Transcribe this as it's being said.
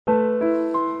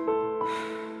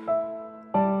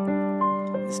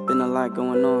It's been a lot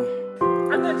going on.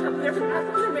 I'm not talking to every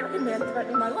African-American man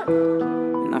threatening my life.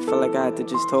 And I felt like I had to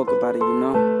just talk about it, you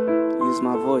know? Use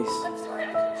my voice. I'm sorry,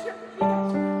 I can't share with you that.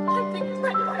 I'm being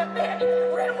threatened by a man in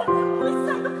the red one.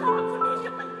 Please send the cops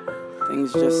immediately.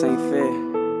 Things just ain't fair.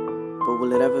 But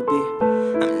will it ever be?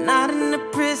 I'm not in a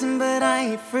prison, but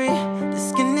I ain't free. The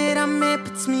skin that I'm in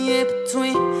puts me in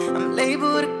between. I'm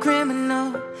labeled a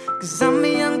criminal, cause I'm a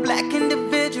young black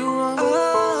individual.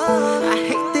 Oh, I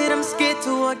hate that I'm scared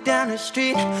to walk down the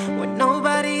street with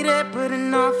nobody there but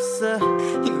an officer.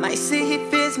 He might say he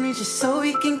fears me just so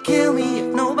he can kill me.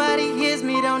 If nobody hears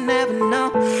me, they'll never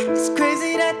know. It's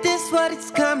crazy that this what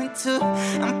it's coming to.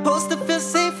 I'm supposed to feel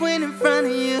safe when in front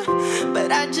of you,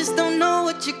 but I just don't know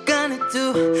what you're gonna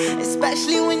do,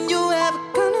 especially when you have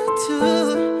a gun or two.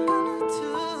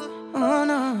 Oh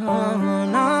no,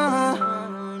 no.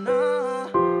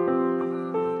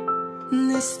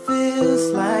 This feels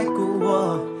like a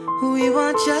war. We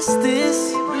want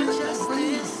justice. We want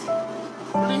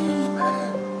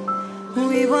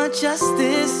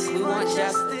justice. We want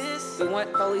justice. We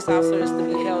want police officers to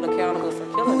be held accountable for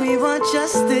killing us. We want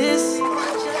justice.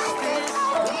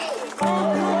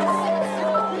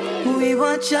 We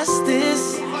want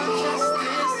justice.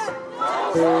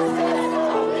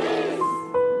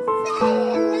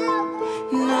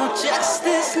 No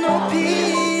justice, no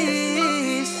peace.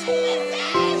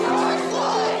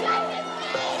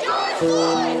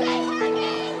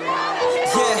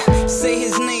 Yeah, say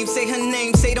his name, say her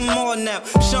name, say them all now.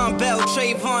 Sean Bell,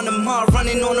 Trayvon, Lamar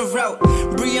running on the route.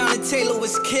 Breonna Taylor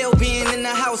was killed being in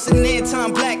the house, and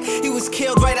Anton Black, he was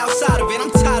killed right outside of it. I'm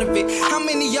tired of it. How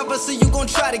many of us are you gonna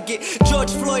try to get?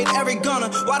 George Floyd, Eric Garner.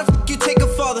 Why the fuck you take a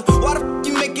father? Why the fuck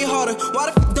you make it harder?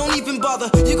 Why the fuck don't even bother?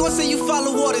 You gon' say you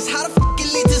follow orders. How the fuck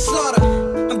it lead to slaughter?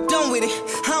 I'm done with it.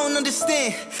 I don't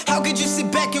understand. How could you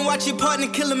sit back and watch your partner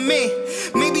kill a man?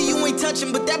 Maybe you ain't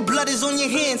touching, but that blood is on your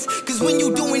hands. Cause when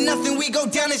you doing nothing, we go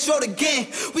down this road again.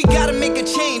 We gotta make a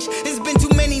change. There's been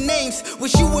too many names.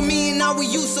 Wish you were me and now we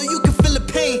you, so you can feel the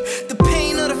pain. The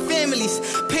pain of the families,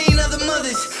 pain of the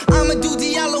mothers. Amadou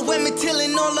Diallo, Emmett Till,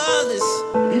 and all the others.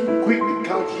 People quick to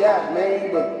count you out,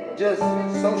 man, but just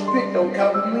so strict don't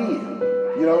count me in.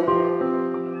 You know?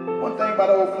 One thing about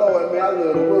old Floyd, man, I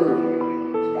love the word.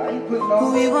 I ain't putting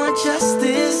on. We want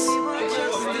justice. We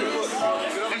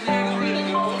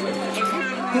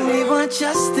want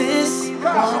justice.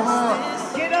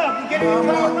 Get up and get in the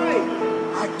car right.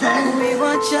 I can't. We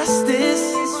want justice.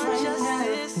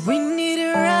 We need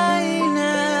it right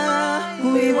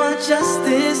now. We want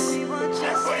justice.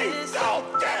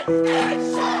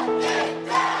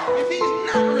 If he's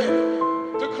not ready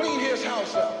to clean his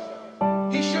house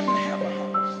up, he shouldn't have a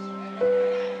house.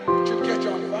 It should catch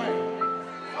on fire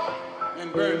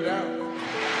and burn down.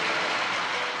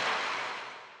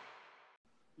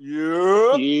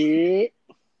 Yeah.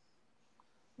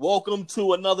 Welcome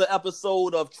to another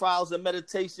episode of Trials and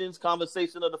Meditations,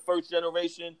 Conversation of the First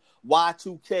Generation,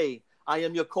 Y2K. I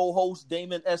am your co-host,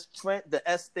 Damon S. Trent. The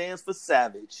S stands for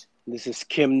Savage. This is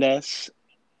Kim Ness,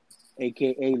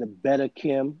 a.k.a. the Better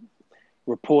Kim,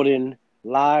 reporting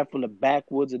live from the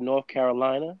backwoods of North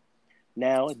Carolina.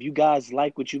 Now, if you guys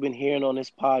like what you've been hearing on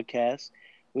this podcast,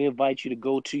 we invite you to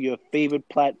go to your favorite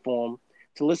platform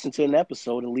to listen to an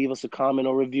episode and leave us a comment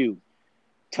or review.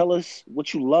 Tell us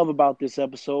what you love about this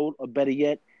episode, or better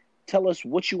yet, tell us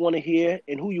what you want to hear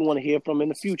and who you want to hear from in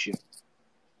the future.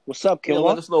 What's up, Kim?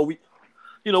 Let us know.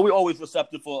 We're always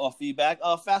receptive for feedback.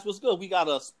 Fast was good. We got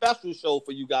a special show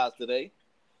for you guys today.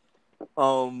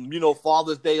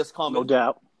 Father's Day is coming. No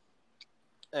doubt.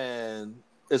 And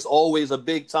it's always a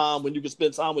big time when you can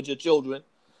spend time with your children.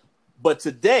 But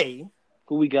today,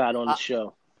 who we got on the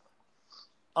show?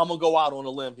 I'm going to go out on a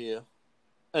limb here.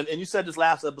 And you said this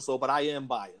last episode, but I am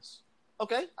biased.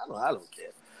 Okay? I don't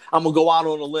care. I'm going to go out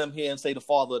on a limb here and say the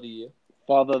Father of the Year.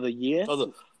 Father of the Year?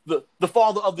 Or the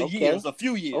Father of the Years, a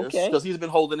few years. Because he's been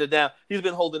holding it down. He's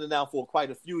been holding it down for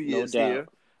quite a few years here.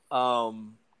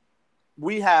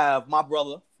 We have my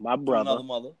brother. Another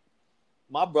mother.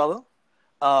 My brother.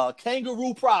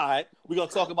 Kangaroo Pride. We're going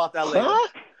to talk about that later.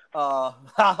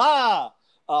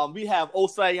 We have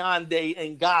Osayande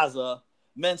in Gaza,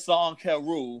 Mensah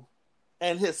Keru,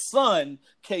 and his son,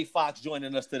 K. Fox,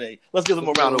 joining us today. Let's give them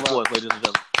a round of applause, ladies and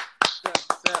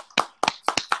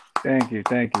gentlemen. Thank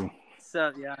you. What's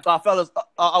up, y'all? Fellas,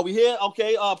 are we here?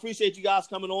 Okay, appreciate you guys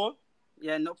coming on.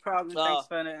 Yeah, no problem. Thanks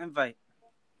for the invite.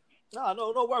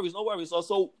 No worries.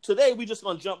 So today we're just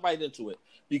going to jump right into it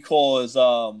because,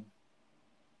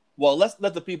 let's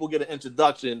let the people get an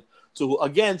introduction to,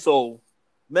 again, so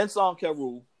Mensah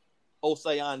Keru,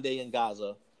 Osayande in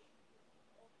Gaza,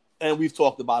 and we've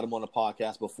talked about him on the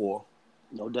podcast before.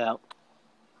 No doubt.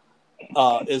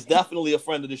 is definitely a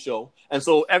friend of the show. And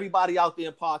so everybody out there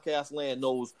in podcast land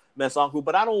knows Mensonku,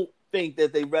 but I don't think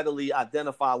that they readily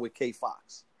identify with K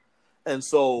Fox. And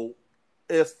so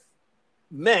if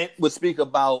Mint would speak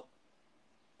about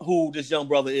who this young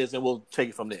brother is, and we'll take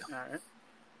it from there. All right.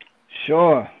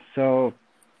 Sure. So,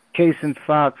 Case and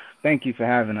Fox, thank you for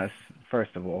having us,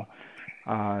 first of all.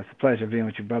 It's a pleasure being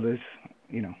with you brothers,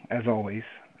 as always.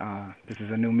 This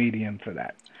is a new medium for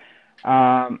that.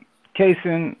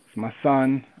 Kaysen is my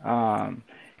son.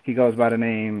 He goes by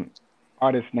the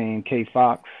artist name K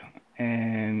Fox,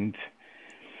 and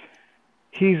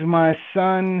he's my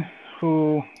son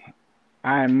who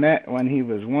I met when he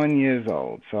was 1 year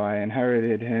old. So I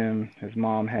inherited him. His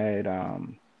mom had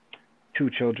 2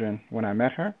 children when I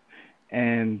met her,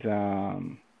 and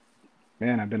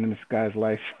man, I've been in this guy's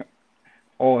life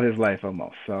all his life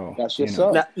almost. So that's your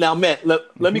son. Now, man,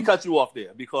 let me cut you off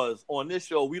there, because on this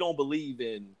show we don't believe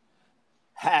in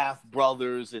half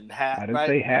brothers and half. I didn't right?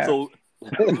 say half. So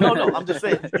no, I'm just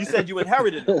saying. You said you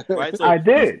inherited him, right? So I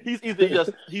did. He's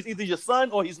either your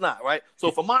son or he's not, right?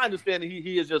 So from my understanding,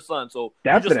 he is your son. So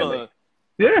definitely.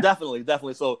 Yeah, definitely.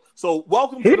 So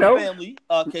welcome to the family,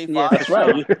 K Fox. Yeah, that's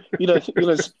right.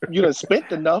 You done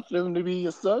spent enough for him to be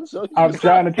your son. So I'm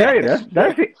trying to tell you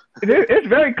it's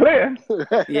very clear.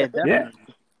 Yeah, definitely.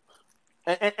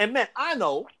 Yeah. And man, I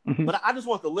know, but I just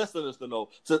want the listeners to know,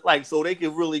 so they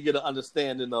can really get an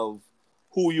understanding of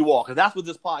who you are, because that's what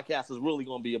this podcast is really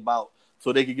going to be about.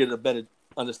 So they can get a better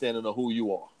understanding of who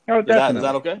you are. Oh, definitely. Is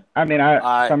that okay? I mean,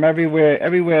 from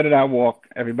everywhere that I walk,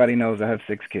 everybody knows I have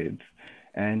 6 kids.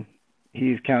 And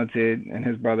he's counted, and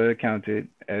his brother counted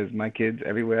as my kids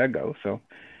everywhere I go. So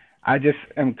I just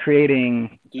am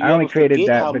creating. I only created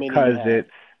that because it's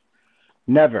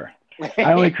never.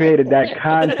 I only created that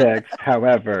context,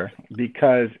 however,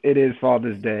 because it is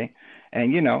Father's Day,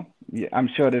 and I'm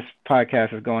sure this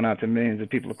podcast is going out to millions of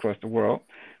people across the world.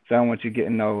 So I don't want you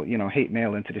getting no hate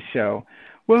mail into the show.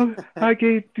 Well, I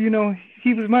gave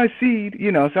he was my seed,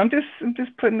 So I'm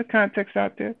just putting the context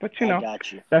out there. But I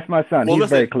got you. That's my son. He's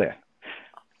very clear.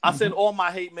 I send all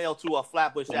my hate mail to a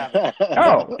Flatbush Avenue.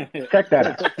 Oh, check that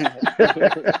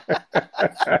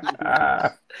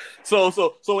out.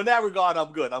 So in that regard,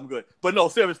 I'm good. But no,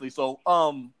 seriously. So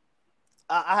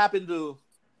I happened to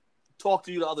talk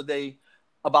to you the other day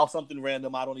about something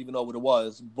random. I don't even know what it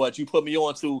was, but you put me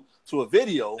on to a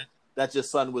video that your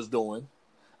son was doing,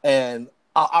 and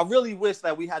I really wish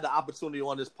that we had the opportunity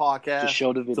on this podcast to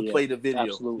show the video, to play the video.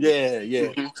 Absolutely.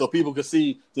 Yeah. So people can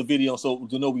see the video, so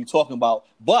to know what you're talking about.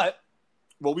 But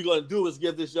what we're going to do is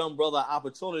give this young brother an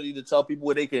opportunity to tell people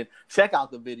where they can check out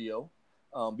the video,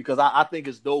 because I think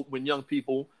it's dope when young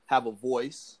people have a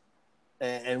voice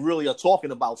and really are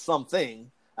talking about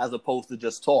something as opposed to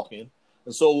just talking.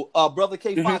 And so, Brother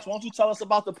K Fox, why don't you tell us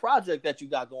about the project that you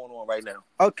got going on right now?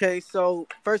 Okay, so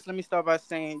first let me start by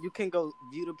saying you can go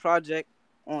view the project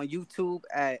on YouTube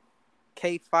at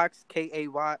K Fox,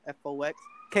 KAYFOX,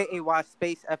 KAY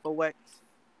space FOX.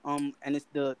 And it's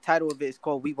the title of it is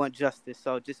called We Want Justice.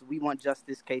 So just We Want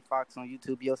Justice K Fox on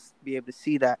YouTube. You'll be able to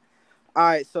see that. All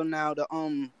right, so now to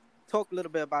talk a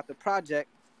little bit about the project.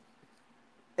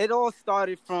 It all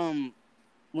started from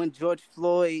when George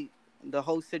Floyd, the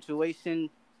whole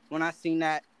situation, when I seen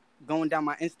that going down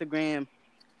my Instagram.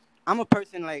 I'm a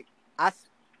person I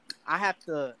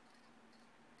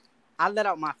let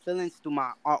out my feelings through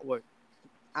my artwork.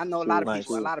 I know a lot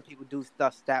of people do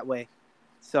stuff that way.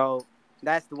 So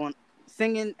that's the one.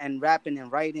 Singing and rapping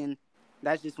and writing,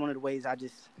 that's just one of the ways I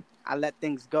let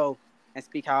things go and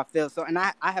speak how I feel. So, and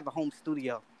I have a home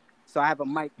studio. So I have a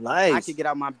mic. Nice. I could get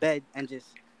out my bed and just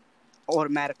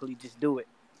automatically just do it.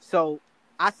 So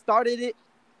I started it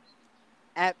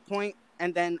at point,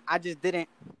 and then I didn't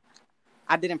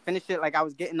finish it. I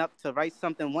was getting up to write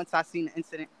something. Once I seen the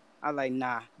incident, I was like,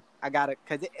 nah, I gotta,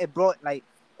 cause it brought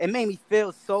it made me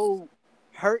feel so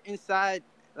hurt inside,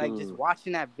 just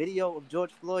watching that video of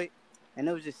George Floyd, and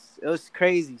it was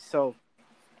crazy. So,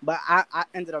 but I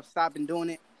ended up stopping doing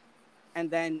it,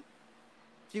 and then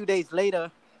a few days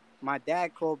later, my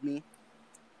dad called me,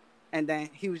 and then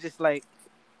he was just like,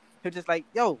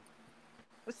 yo,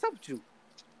 what's up with you?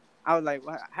 I was like,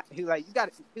 well, he was like, you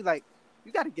gotta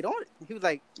get on it. He was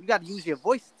like, you gotta use your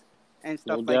voice and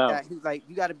stuff that. He was like,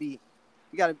 you gotta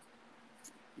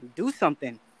do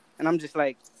something. And I'm just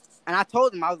like, and I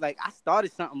told him, I was like, I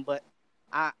started something, but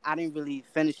I didn't really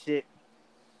finish it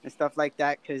and stuff like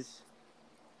that, because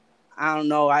I don't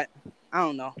know. I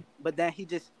don't know. But then he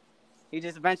just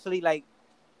eventually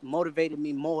motivated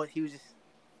me more. He was just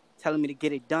telling me to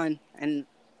get it done, and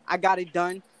I got it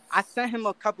done. I sent him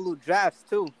a couple of drafts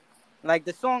too.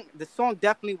 The song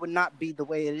definitely would not be the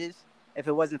way it is if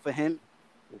it wasn't for him.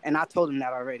 And I told him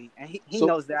that already, and he So-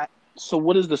 knows that. So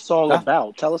what is the song Huh?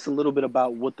 about? Tell us a little bit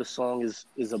about what the song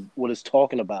what it's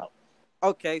talking about.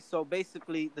 Okay, so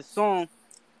basically the song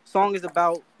is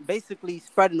about basically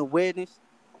spreading awareness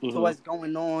to Mhm. what's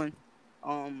going on,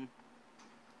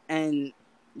 and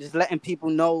just letting people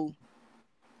know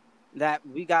that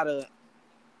we gotta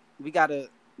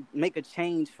make a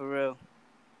change for real,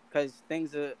 because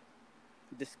things are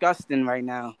disgusting right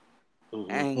now. Mhm.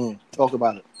 And Talk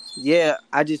about it. yeah,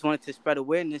 I just wanted to spread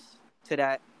awareness to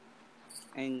that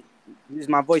and use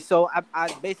my voice. So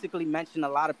I basically mentioned a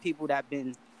lot of people that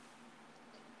been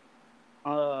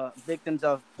victims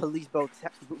of police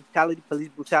brutality.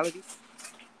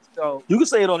 So You can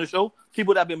say it on the show.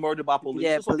 People that have been murdered by police.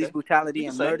 yeah, It's police okay. brutality You can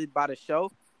and say it. murdered by the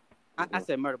show. I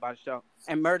said murdered by the show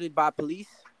and murdered by police.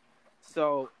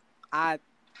 So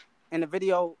in the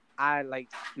video I like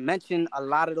mentioned a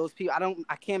lot of those people.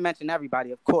 I can't mention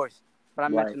everybody, of course, but I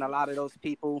Right. mentioned a lot of those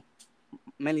people,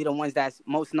 mainly the ones that's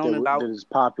most known about. That is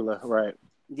popular, right?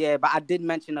 Yeah, but I did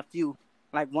mention a few.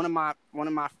 Like one of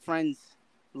my friends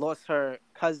lost her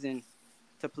cousin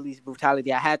to police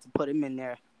brutality. I had to put him in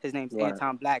there. His name's Right.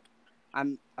 Anton Black.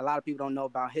 A lot of people don't know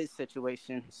about his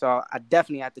situation, so I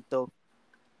definitely had to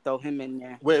throw him in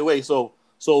there. Wait. So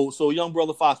young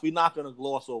brother Fox, we're not gonna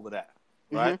gloss over that,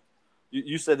 right?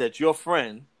 You said that your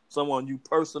friend, someone you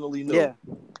personally knew, Yeah.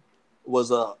 was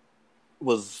a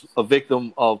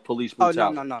victim of police Oh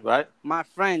brutality. no. Right? My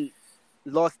friend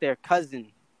lost their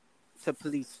cousin to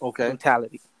police Okay.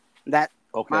 brutality. That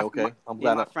Okay. I'm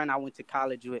yeah, glad. my friend I went to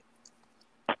college with.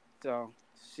 So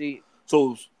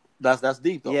So that's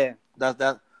deep though. yeah.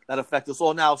 That affected us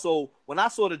all. Now, so when I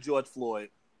saw the George Floyd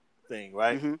thing,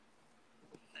 right? Mhm.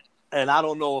 And I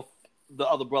don't know if the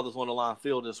other brothers on the line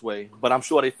feel this way, but I'm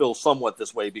sure they feel somewhat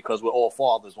this way because we're all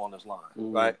fathers on this line,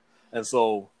 right? And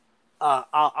so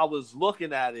I was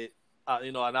looking at it,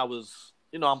 and I was,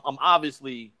 I'm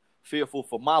obviously fearful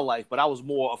for my life, but I was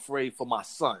more afraid for my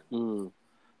son, and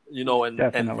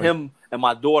Definitely. him and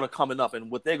my daughter coming up and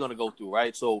what they're going to go through,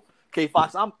 right? So, K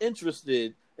Fox, I'm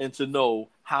interested in to know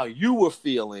how you were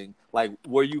feeling. Like,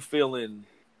 were you feeling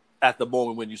at the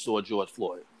moment when you saw George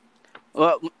Floyd?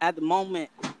 Well, at the moment,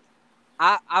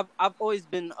 I've always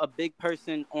been a big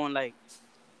person on like,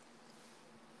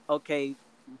 okay,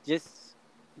 just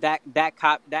that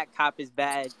cop is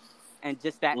bad, and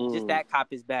just that cop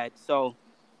is bad. So,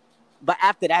 but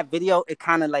after that video, it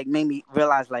kind of like made me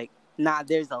realize like, nah,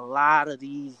 there's a lot of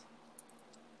these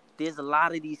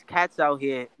cats out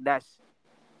here that's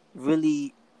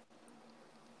really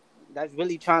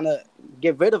trying to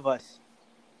get rid of us.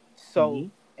 So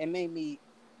it made me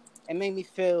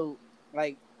feel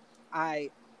like I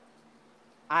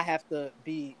have to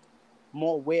be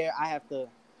more aware. I have to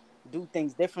do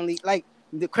things differently. Like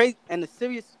the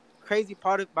serious crazy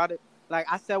part about it, like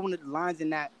I said one of the lines in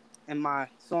my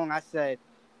song, I said,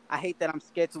 I hate that I'm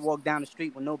scared to walk down the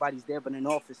street when nobody's there but an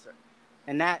officer.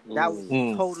 And that was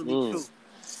totally true.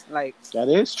 Like that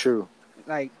is true.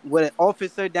 Like with an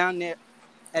officer down there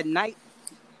at night,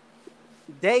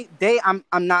 day I'm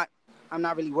not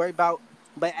really worried about,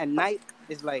 but at night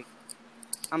it's like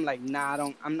I'm like,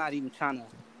 nah, I'm not even trying to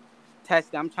test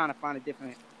it. I'm trying to find a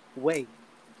different way.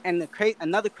 And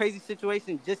another crazy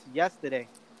situation just yesterday,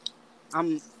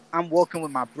 I'm walking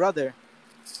with my brother.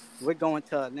 We're going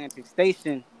to Atlantic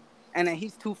Station, and then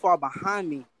he's too far behind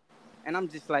me, and I'm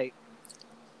just like,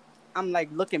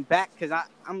 looking back because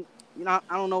I'm I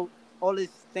don't know, all these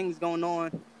things going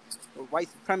on with white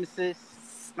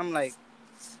supremacists. I'm like,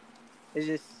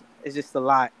 it's just a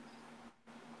lot.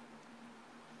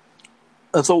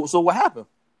 And so what happened?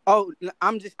 Oh,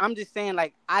 I'm just saying,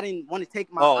 like, I didn't want to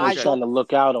take my I eyes was trying to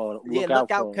look out on. look out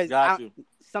for him. because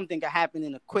something could happen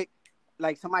in a quick,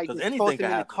 like somebody just toss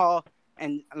him in the car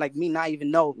and like me not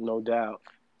even know. No doubt.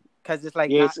 Because it's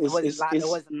like Yeah, it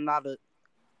wasn't a lot of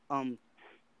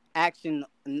action,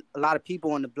 a lot of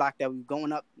people on the block that we were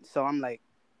going up. So I'm like,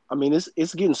 I mean,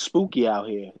 it's getting spooky out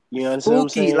here. You know what I'm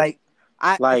saying? Like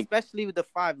especially with the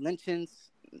 5 lynchings.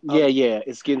 Yeah,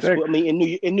 it's getting spooky. I mean,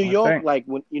 in New York, think. like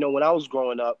when I was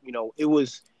growing up, it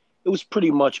was pretty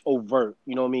much overt.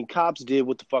 You know what I mean? Cops did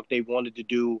what the fuck they wanted to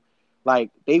do.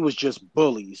 Like, they was just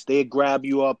bullies. They'd grab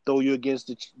you up, throw you against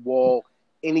the wall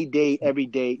any day, every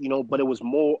day, but it was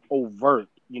more overt.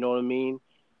 You know what I mean?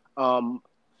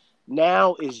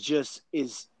 Now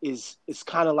it's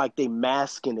kind of like they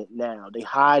masking it now. They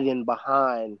hiding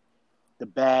behind the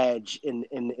badge in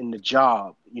the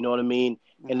job. You know what I mean?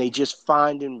 And they just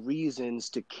finding reasons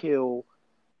to kill,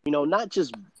 not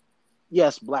just,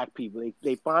 black people.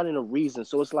 They finding a reason.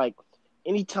 So it's like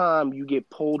anytime you get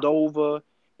pulled over,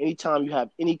 anytime you have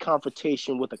any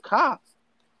confrontation with a cop,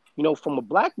 you know, from a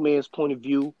black man's point of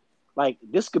view, like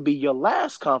this could be your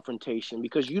last confrontation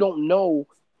because you don't know,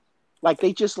 like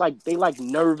they like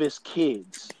nervous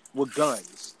kids with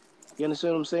guns. You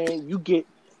understand what I'm saying? You get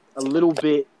a little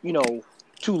bit, you know,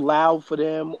 too loud for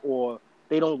them, or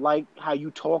they don't like how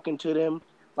you talking to them.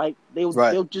 Like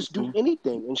they'll just do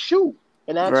anything and shoot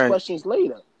and ask questions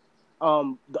later.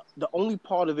 The only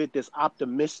part of it that's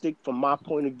optimistic from my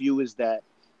point of view is that,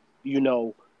 you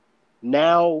know,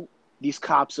 now these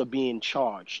cops are being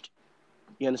charged.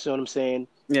 You understand what I'm saying?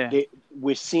 Yeah.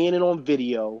 We're seeing it on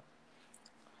video.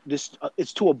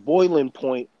 It's to a boiling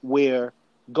point where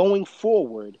going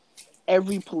forward,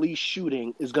 every police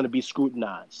shooting is going to be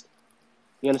scrutinized.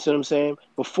 You understand what I'm saying?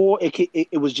 Before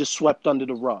it was just swept under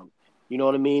the rug. You know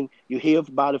what I mean? You hear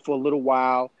about it for a little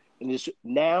while, and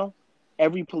now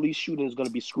every police shooting is going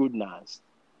to be scrutinized.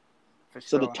 For sure.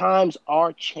 So the times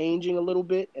are changing a little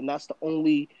bit, and that's the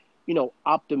only, you know,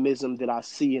 optimism that I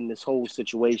see in this whole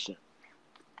situation.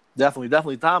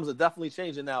 Definitely. Times are definitely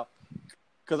changing now.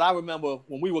 Because I remember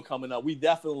when we were coming up, we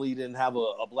definitely didn't have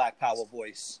a Black Power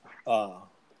voice.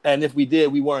 And if we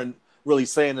did, we weren't really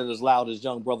saying it as loud as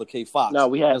young brother K Fox. No,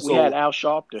 we had Al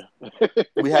Sharpton.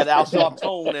 We had Al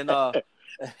Sharpton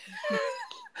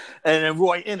and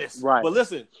Roy Ennis. Right. But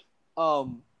listen,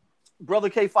 brother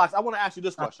K Fox, I want to ask you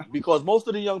this question because most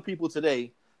of the young people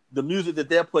today, the music that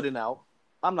they're putting out,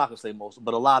 I'm not gonna say most,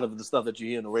 but a lot of the stuff that you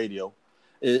hear on the radio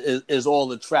is all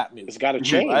the trap music. It's got to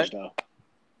change, right? though.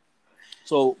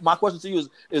 So my question to you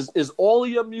is all of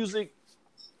your music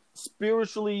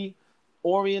spiritually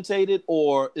orientated,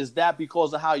 or is that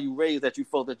because of how you raised that you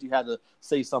felt that you had to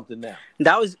say something now?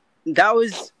 That was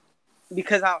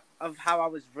because of how I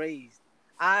was raised.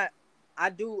 I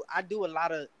do a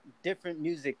lot of different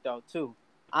music though too.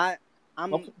 I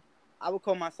would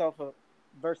call myself a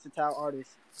versatile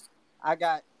artist. I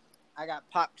got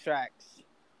pop tracks.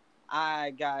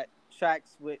 I got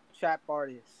tracks with trap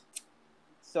artists.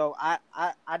 So I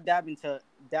dab into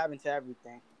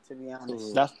everything, to be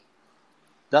honest.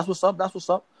 That's what's up. That's what's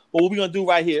up. But what we're gonna do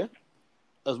right here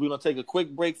is we're gonna take a quick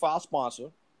break for our sponsor.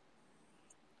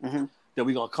 Mm-hmm. Then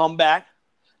we're gonna come back,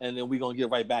 and then we're gonna get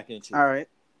right back into it. All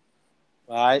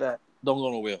right. Don't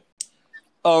go nowhere.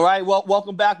 All right. Well,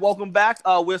 welcome back.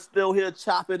 We're still here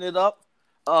chopping it up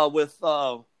with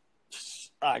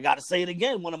I gotta say it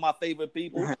again. One of my favorite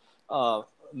people,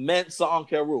 Mensa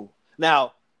Ankeru.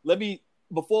 Now,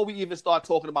 before we even start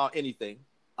talking about anything,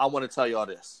 I want to tell y'all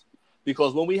this.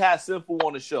 Because when we had Sinful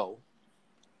on the show,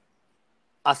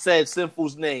 I said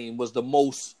Sinful's name was the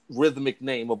most rhythmic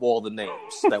name of all the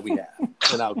names that we have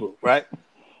in our group, right?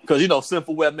 Because, you know,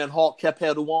 Sinful Web Men Hawk kept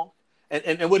heading on.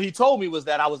 And what he told me was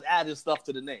that I was adding stuff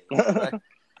to the name. Right?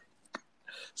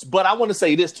 But I want to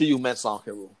say this to you, Mensa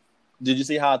Ankeru. Did you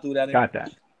see how I threw that in? Got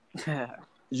that.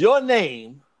 Your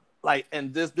name, like,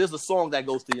 and there's a song that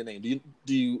goes to your name.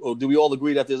 Do we all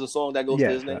agree that there's a song that goes to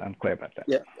his name? I'm clear about that.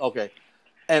 Yeah. Okay.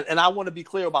 And I want to be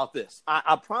clear about this.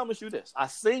 I promise you this. I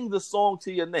sing the song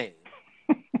to your name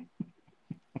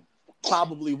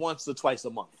probably once or twice a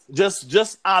month.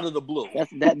 Just out of the blue.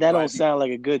 That don't sound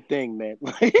like a good thing, man.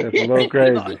 It's a little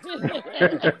crazy.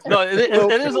 No,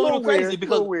 it is a little crazy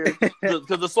because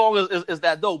the song is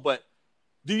that dope. But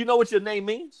do you know what your name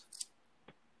means?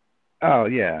 Oh,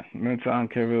 yeah. Mensa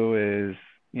Ankeru is,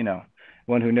 you know,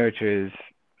 one who nurtures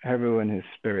Heru in his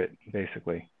spirit,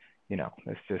 basically. You know,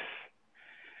 it's just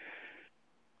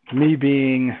me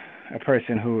being a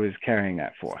person who is carrying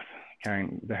that forth,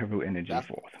 carrying the Heru energy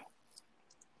forth.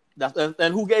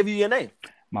 And who gave you your name?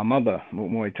 My mother,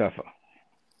 Mutmoy Tuffa.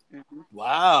 Mm-hmm.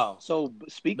 Wow. So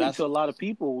speaking to a lot of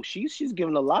people, she's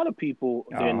given a lot of people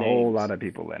their names. A whole lot of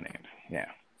people their names. Yeah.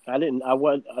 I didn't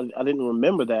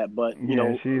remember that, but you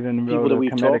know, she even people wrote that a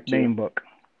we've Kemetic talked to. name book.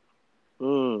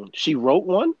 She wrote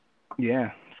one?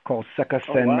 Yeah, it's called Seka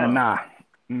Sen Mana.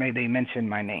 May they mention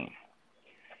my name.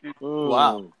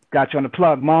 Wow. Got you on the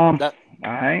plug, Mom. All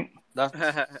right.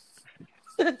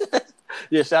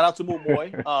 Yeah, shout out to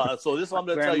Mutmoy. So this I'm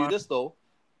gonna tell you this though,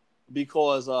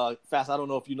 because Fast, I don't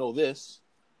know if you know this,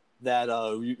 that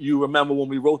you remember when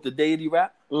we wrote the Deity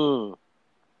rap?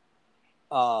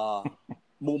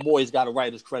 Mutmoy's got a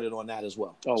writer's credit on that as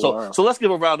well. So let's give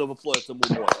a round of applause to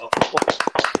Mutmoy.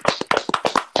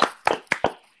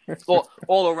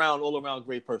 all around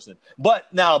great person. But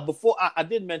now, before I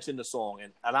did mention the song,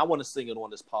 and I want to sing it on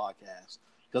this podcast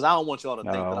because I don't want y'all to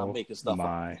think that I'm making stuff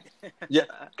up. Yeah,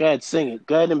 go ahead, sing it.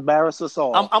 Go ahead, embarrass us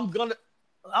all. I'm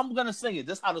gonna sing it.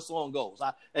 This is how the song goes.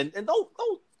 And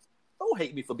don't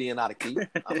hate me for being out of key.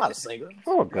 I'm not a singer.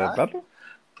 Oh, good, brother.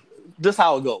 This is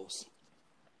how it goes.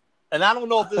 And I don't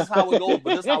know if this is how it goes,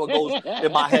 but this is how it goes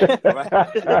in my head,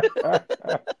 right?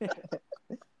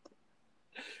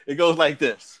 It goes like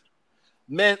this.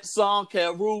 Men sans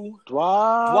keru,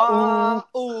 dwa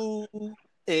u,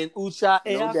 and ucha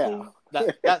eaku.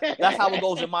 That's how it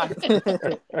goes in my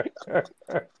head.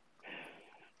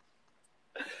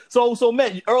 So,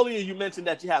 man, earlier you mentioned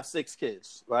that you have 6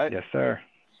 kids, right? Yes, sir.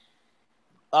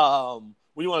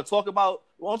 When you want to talk about,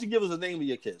 why don't you give us the name of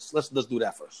your kids? Let's do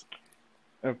that first.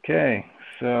 Okay,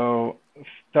 so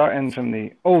starting from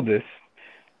the oldest,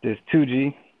 there's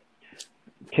Tuji,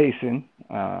 Kason,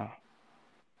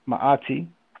 Maati,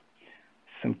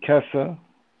 Simkesa,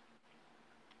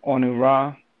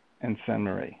 Onura, and San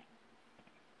Marie.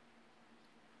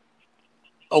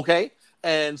 Okay,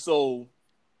 and so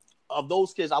of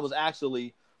those kids, I was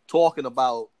actually talking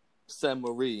about San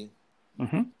Marie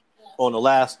on the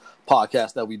last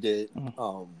podcast that we did.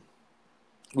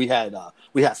 We had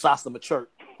Sasa McFlirt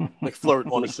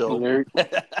on the show.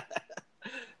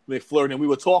 McFlirt, and we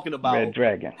were talking about Red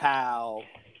Dragon.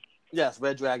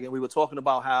 Red Dragon. We were talking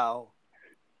about how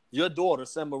your daughter,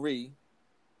 San Marie,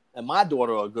 and my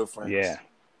daughter are good friends. Yeah.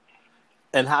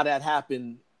 And how that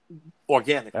happened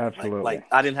organically. Absolutely. Like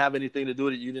I didn't have anything to do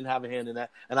with it. You didn't have a hand in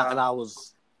that. And I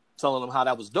was telling them how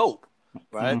that was dope,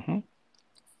 right? Mm-hmm.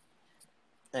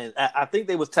 And I think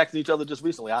they was texting each other just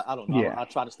recently. I don't know. Yeah. I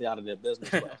try to stay out of their business,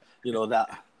 but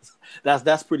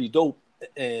that's pretty dope.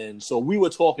 And so we were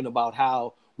talking about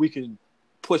how we can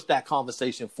push that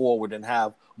conversation forward and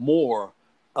have more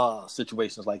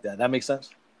situations like that. That makes sense?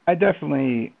 I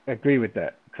definitely agree with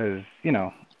that because,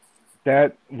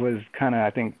 that was kind of, I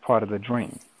think, part of the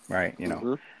dream, right?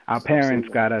 Our parents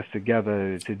got us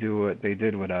together to do what they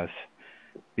did with us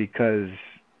because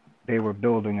they were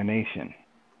building a nation,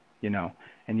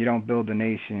 and you don't build a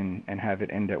nation and have it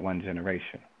end at one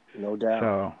generation. No doubt.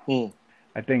 So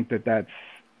I think that that's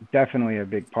definitely a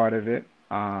big part of it.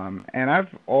 And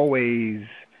I've always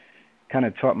kind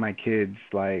of taught my kids,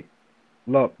 like,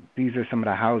 look, these are some of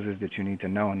the houses that you need to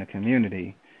know in the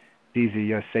community. These are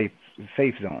your safe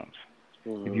zones.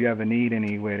 If you ever need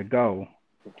anywhere to go,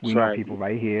 we know people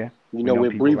right here. You know where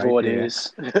Brevoort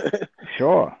is.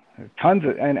 Sure. Tons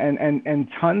of and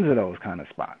tons of those kind of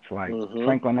spots, like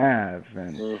Franklin Ave,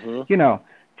 and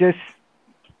just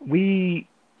we've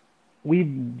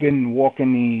been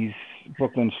walking these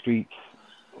Brooklyn streets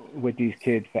with these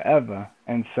kids forever,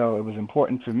 and so it was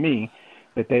important for me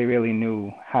that they really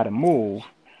knew how to move.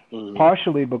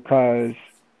 Partially because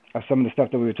of some of the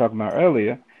stuff that we were talking about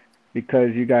earlier,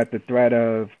 because you got the threat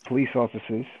of police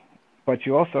officers, but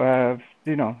you also have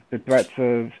the threats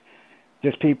of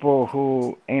just people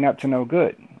who ain't up to no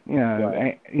good, who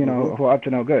are up to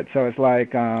no good. So it's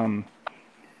like,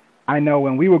 I know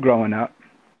when we were growing up,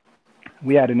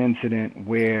 we had an incident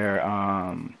where,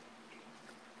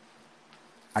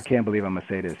 I can't believe I'm going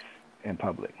to say this in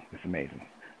public. It's amazing.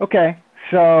 Okay.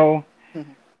 So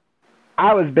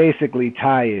I was basically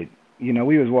tired.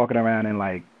 We was walking around in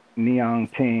like neon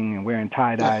ting and wearing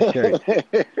tie-dye shirts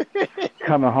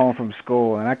coming home from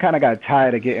school. And I kind of got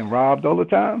tired of getting robbed all the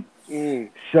time.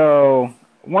 So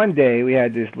one day we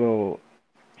had this little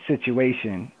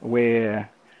situation where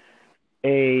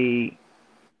it's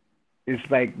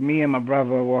like me and my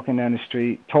brother walking down the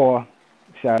street, Tor,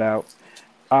 shout out.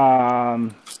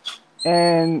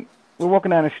 And we're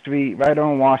walking down the street right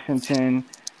on Washington,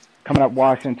 coming up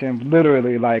Washington,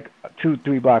 literally like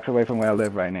 2-3 blocks away from where I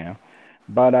live right now.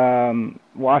 But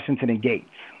Washington and Gates.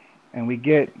 And we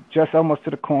get just almost to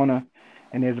the corner,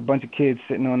 and there's a bunch of kids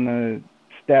sitting on the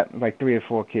step, like 3 or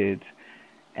 4 kids.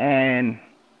 And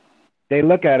they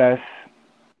look at us,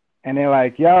 and they're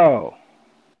like, yo,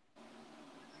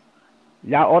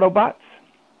 y'all Autobots?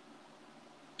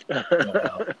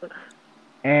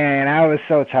 And I was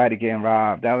so tired of getting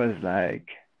robbed. I was like,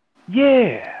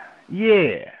 yeah.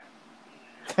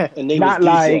 And they not was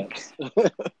like,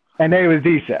 and they was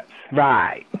Deceps,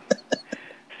 right?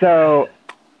 So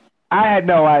I had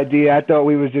no idea. I thought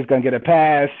we was just gonna get a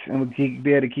pass and we'd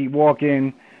be able to keep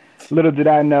walking. Little did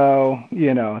I know,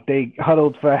 they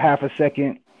huddled for half a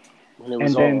second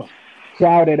and then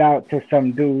shouted out to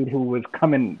some dude who was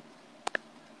coming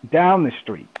down the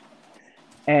street.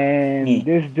 And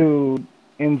this dude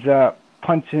ends up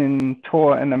punching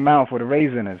Tor in the mouth with a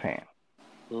razor in his hand.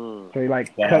 So he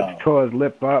cuts Tor's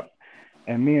lip up,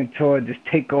 and me and Tor just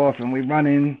take off, and we run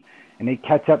in, and they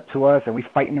catch up to us, and we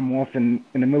fighting them off in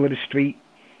the middle of the street,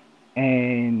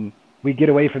 and we get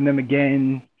away from them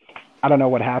again. I don't know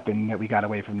what happened that we got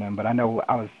away from them, but I know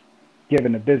I was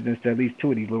giving the business to at least 2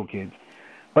 of these little kids,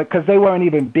 but because they weren't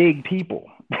even big people.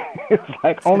 It's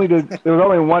like there was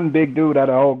only one big dude out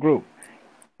of the whole group.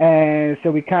 And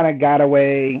so we kind of got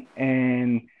away,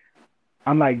 and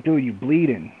I'm like, dude, you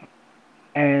bleeding.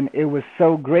 And it was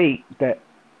so great that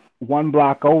one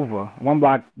block down,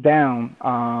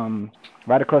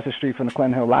 right across the street from the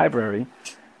Clinton Hill Library,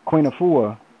 Queen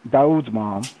Afua, Daoud's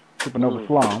mom, Supernova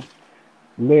Slum,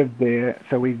 lived there.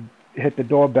 So we hit the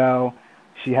doorbell.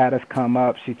 She had us come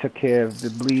up. She took care of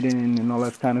the bleeding and all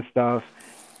that kind of stuff.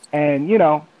 And, you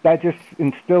know, that just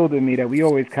instilled in me that we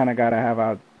always kind of got to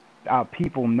have our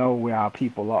people know where our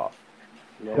people are.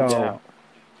 So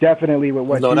definitely with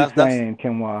what you're saying,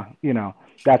 Kenwa, you know,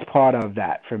 that's part of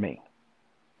that for me.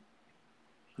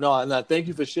 No, and thank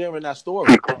you for sharing that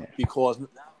story, because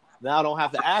now I don't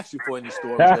have to ask you for any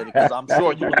stories later, because I'm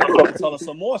sure you're going to tell us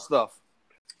some more stuff.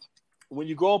 When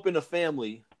you grow up in a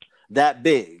family that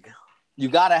big, you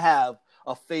got to have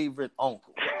a favorite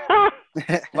uncle.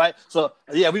 Right? So,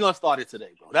 yeah, we're going to start it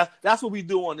today, bro. That's what we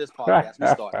do on this podcast. We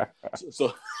start.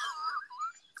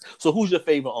 So who's your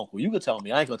favorite uncle? You can tell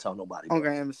me. I ain't going to tell nobody.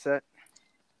 Uncle Amset.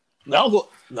 No,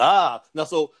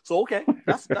 so okay.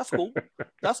 That's cool.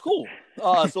 That's cool.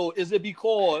 So is it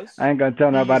because I ain't gonna tell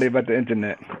nobody about the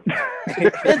internet.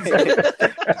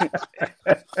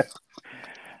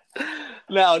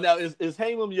 Now is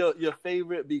Haymum your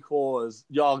favorite because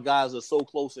y'all guys are so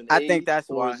close in age? I think that's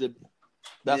why.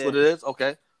 That's what it is?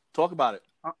 Okay. Talk about it.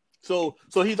 So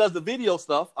he does the video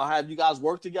stuff. Have you guys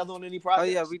worked together on any projects?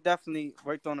 Oh yeah, we definitely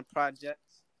worked on a project.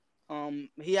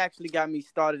 He actually got me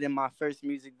started in my first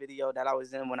music video that I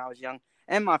was in when I was young,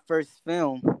 and my first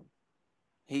film.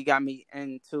 He got me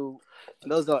into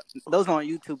those are on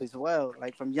YouTube as well.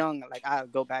 Like from young, like I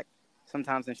go back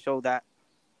sometimes and show that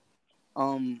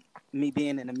me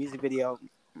being in a music video,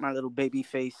 my little baby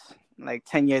face, like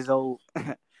 10 years old.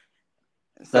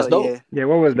 That's dope. Yeah,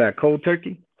 what was that? Cold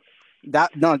Turkey?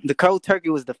 The Cold Turkey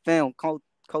was the film. Cold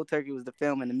Turkey was the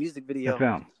film, and the music video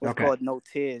was called No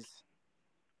Tears.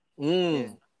 Yeah.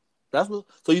 That's what.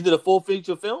 So you did a full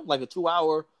feature film, like a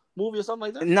 2-hour movie or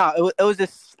something like that? No, it was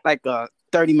just like a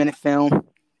 30-minute film,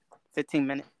 15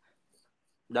 minutes.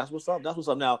 That's what's up.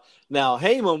 Now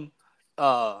Haymum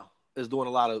is doing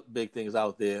a lot of big things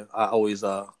out there. I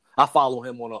follow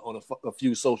him on a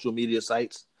few social media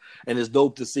sites, and it's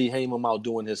dope to see Haymum out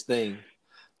doing his thing,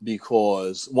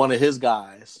 because one of his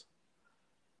guys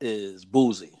is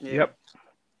Boozy. Yep.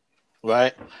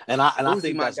 Right, and I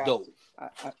think that's dope.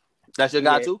 That's your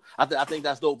guy too? I think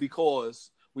that's dope,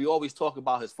 because we always talk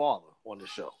about his father on the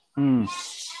show.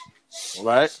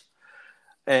 Right?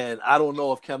 And I don't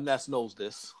know if Kemness knows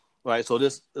this. Right? So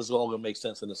this is all going to make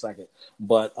sense in a second.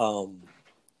 But,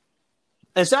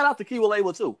 and shout out to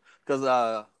Kiwa too,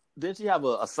 because didn't she have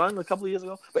a son a couple of years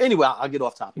ago? But anyway, I'll get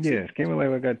off topic. Yeah,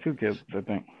 Kiwa got 2 kids, I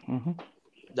think.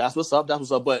 That's what's up.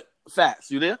 But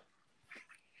Fats, you there?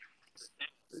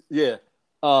 Yeah.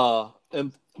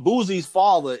 And Boozy's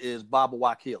father is Baba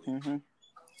Wakili.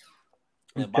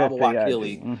 And Baba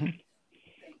Wakili,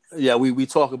 yeah, we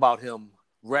talk about him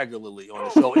regularly on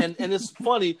the show. And it's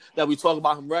funny that we talk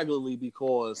about him regularly,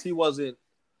 because he wasn't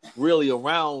really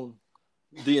around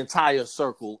the entire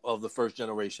circle of the first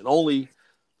generation. Only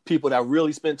people that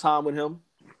really spent time with him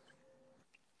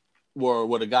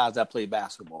were the guys that played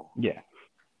basketball. Yeah.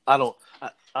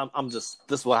 I'm just,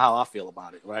 this is how I feel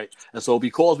about it, right? And so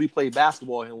because we played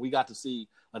basketball and we got to see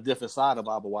a different side of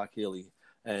Baba Wakili,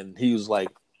 and he was like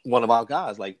one of our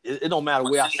guys. Like it don't matter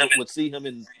where I would see him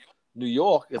in New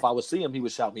York. If I would see him, he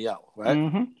would shout me out, right?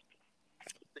 And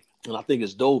I think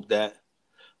it's dope that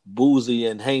Boozy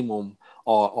and Haymum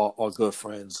are good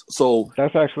friends. So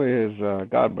that's actually his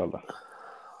godbrother.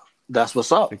 That's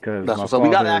what's up. Because that's my what's up. We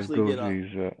got to father actually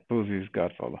is Boozy's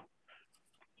godfather.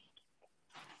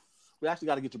 We actually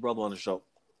got to get your brother on the show,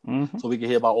 so we can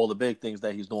hear about all the big things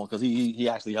that he's doing. Because he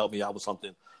actually helped me out with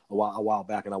something a while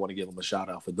back, and I want to give him a shout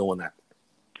out for doing that.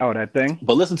 Oh, that thing.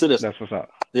 But listen to this. That's what's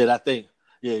up. Yeah, that thing.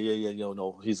 Yeah. You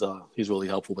know, he's really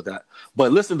helpful with that.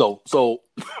 But listen though, so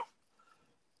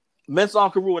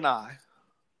Mensah Carew and I,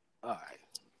 all right.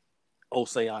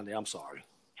 Osayane, I'm sorry.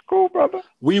 Cool, brother.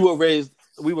 We were raised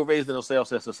in a sales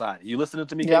society. You listening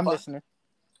to me? Yeah, I'm listening.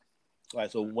 All right,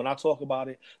 so when I talk about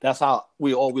it, that's how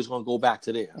we're always going to go back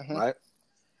to there, right?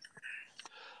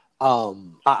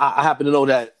 I happen to know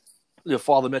that your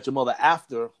father met your mother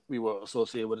after we were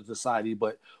associated with a society,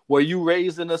 but were you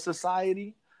raised in a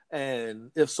society?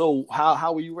 And if so,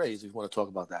 how were you raised? If you want to talk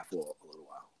about that for a little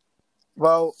while.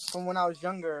 Well, from when I was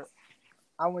younger,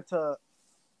 from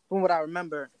what I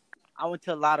remember, I went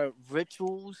to a lot of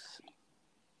rituals.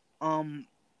 I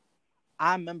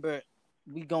remember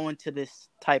we going to this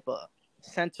type of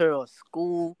center or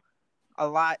school a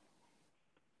lot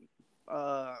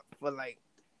for like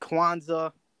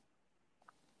Kwanzaa,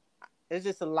 it's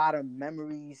just a lot of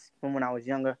memories from when I was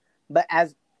younger. But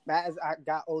as I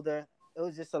got older, it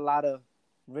was just a lot of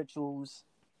rituals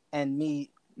and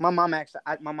me. My mom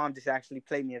just actually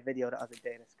played me a video the other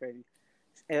day. That's crazy.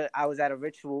 I was at a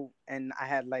ritual and I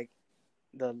had like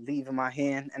the leaf in my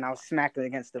hand and I was smacking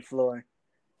against the floor,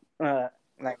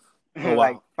 like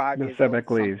 5 The years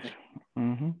Sebek old. leaves.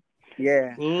 Mm-hmm.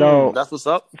 Yeah. So that's what's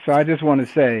up. So I just want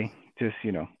to say, just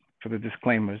for the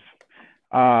disclaimers,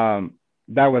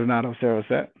 that was not Osero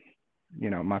Set.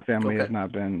 My family has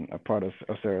not been a part of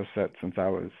Osero Set since I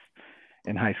was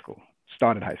in high school.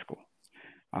 Started high school.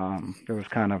 There was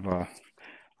kind of a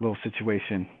little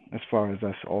situation as far as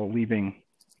us all leaving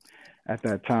at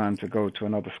that time to go to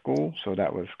another school. So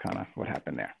that was kind of what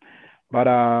happened there. But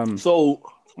so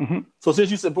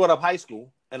since you brought up high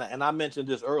school, and I mentioned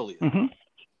this earlier,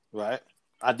 right?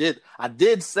 I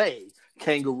did say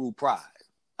Kangaroo Pride.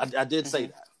 I did say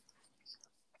that,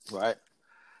 right?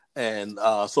 And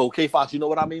so K Fox, you know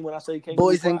what I mean when I say Kangaroo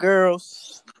Boys Pride? and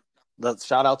girls.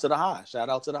 Shout out to the high,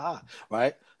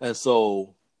 right? And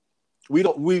so I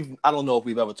don't know if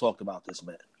we've ever talked about this,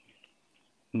 man.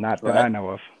 Not that I know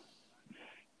of.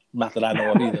 Not that I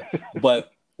know of either.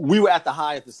 But we were at the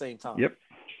high at the same time. Yep.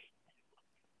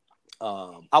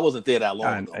 I wasn't there that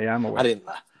long ago. Yeah, I'm aware.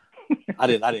 I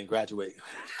didn't graduate.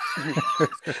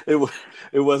 it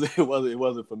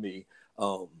wasn't for me.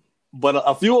 But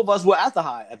a few of us were at the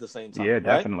high at the same time. Yeah, right?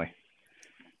 definitely.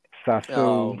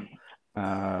 Sasu,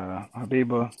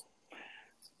 Habiba.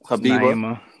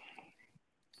 Naima.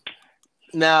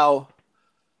 Now,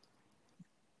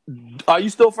 are you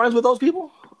still friends with those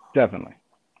people? Definitely.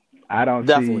 I don't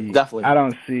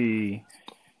see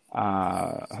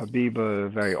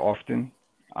Habiba very often,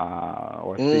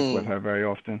 or speak with her very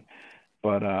often.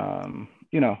 But I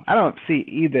don't see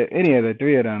any of the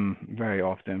three of them very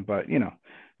often. But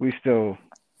we still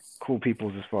cool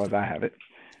peoples as far as I have it.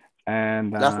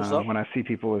 And when I see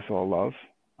people, it's all love.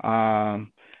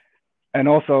 And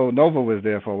also Nova was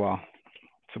there for a while.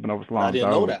 Supernova Salon. I didn't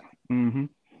know that. Mm-hmm.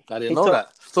 I didn't know that.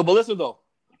 So, but listen though.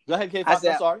 Go ahead, K. Fox.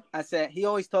 I'm sorry. I said he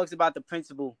always talks about the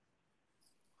principal.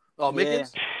 Oh,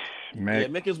 Mickens. Yeah,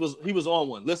 Mickens was on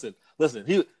one. Listen.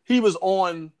 He was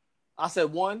on. I said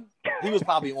one. He was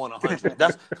probably on 100.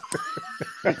 That's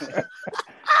absolutely.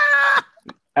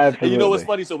 And you know what's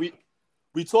funny? So we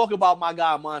talk about my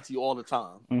guy Monty all the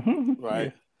time,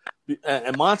 right? Yeah.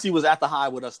 And Monty was at the high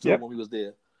with us too when we was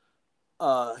there.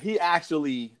 He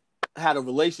actually had a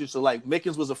relationship. Like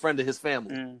Mickens was a friend of his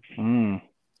family.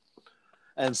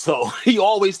 And so he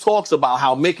always talks about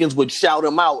how Mickens would shout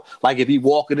him out, like if he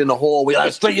walking in the hallway,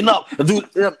 like straighten up. Dude,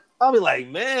 I'll be like,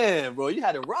 man, bro, you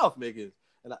had it rough, Mickens.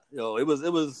 And it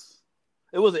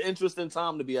was an interesting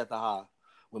time to be at the high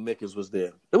when Mickens was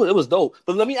there. It was dope.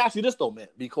 But let me ask you this though, man,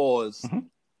 because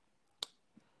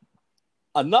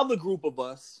another group of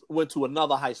us went to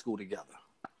another high school together,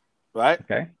 right?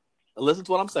 Okay. Listen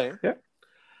to what I'm saying. Yeah.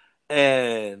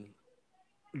 And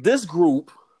this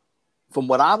group, from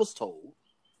what I was told,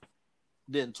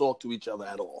 didn't talk to each other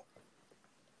at all.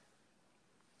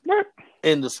 What?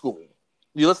 In the school.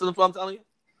 You listen to what I'm telling you?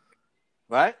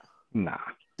 Right? Nah.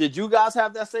 Did you guys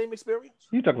have that same experience?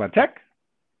 You talking about tech?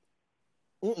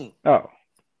 Mm-mm. Oh,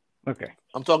 okay.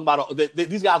 I'm talking about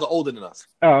these guys are older than us.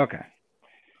 Oh, okay.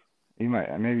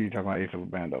 Maybe you're talking about Eiffel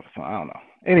Band or something. I don't know.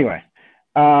 Anyway,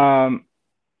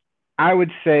 I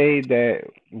would say that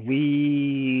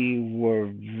we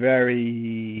were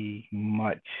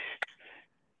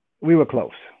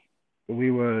close.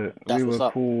 We were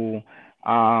cool.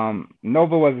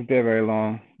 Nova wasn't there very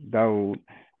long, though.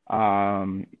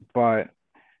 But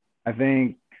I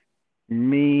think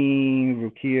me,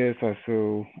 Rukia,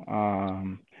 Sasu,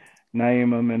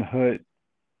 Naima Minhut,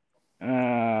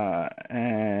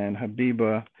 and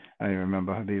Habiba, I don't even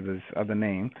remember Habiba's other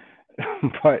name,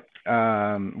 but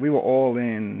we were all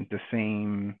in the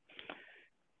same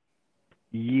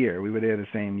year. We were there the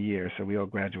same year, so we all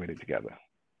graduated together.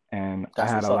 And I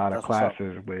had a lot of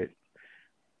classes with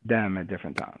them at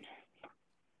different times.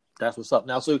 That's what's up.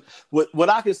 Now, so what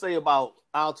I can say about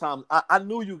our time, I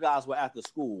knew you guys were at the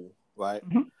school, right?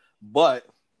 Mm-hmm. But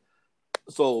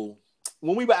so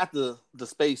when we were at the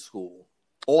space school,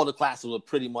 all the classes were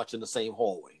pretty much in the same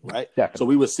hallway, right? Definitely. So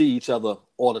we would see each other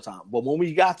all the time. But when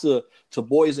we got to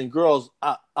boys and girls,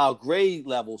 our grade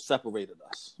level separated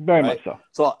us. Very much so.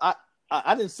 So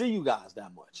I didn't see you guys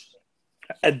that much.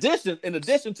 In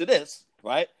addition to this,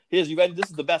 right? You ready? This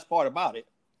is the best part about it.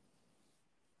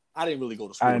 I didn't really go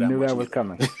to school. I knew that was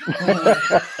coming.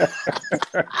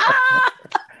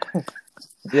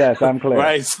 Yes, I'm clear.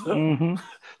 Right.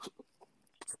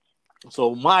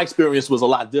 So my experience was a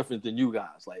lot different than you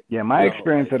guys. Like, yeah, my you know,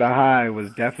 experience like, at the high was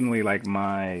definitely like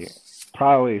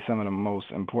probably some of the most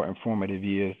important formative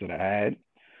years that I had.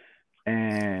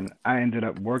 And I ended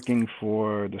up working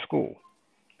for the school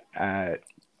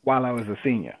while I was a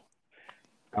senior.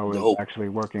 I was actually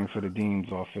working for the dean's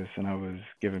office, and I was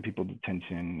giving people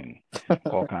detention and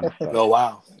all kind of stuff. Oh,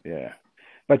 wow. Yeah.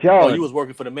 But yo, you was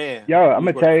working for the man. Yo, I'm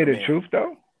gonna tell you the truth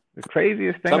though. The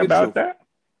craziest thing about that,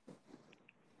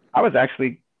 I was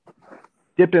actually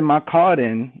dipping my card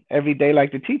in every day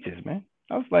like the teachers, man.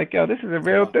 I was like, yo, this is a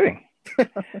real thing.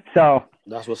 So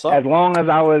that's what's up. As long as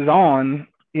I was on,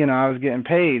 you know, I was getting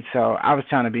paid, so I was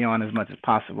trying to be on as much as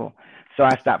possible. So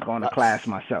I stopped going to class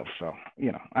myself. So,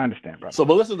 you know, I understand, brother. So,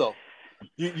 but listen though,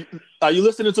 are you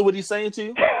listening to what he's saying to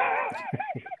you?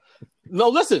 No,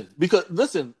 listen, because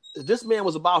this man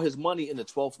was about his money in the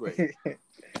 12th grade.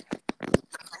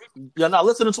 You're not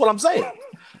listening to what I'm saying.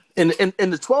 In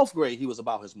the 12th grade, he was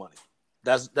about his money.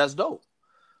 That's dope.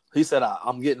 He said,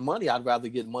 I'm getting money. I'd rather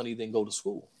get money than go to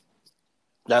school.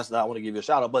 I want to give you a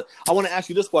shout out. But I want to ask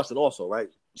you this question also, right?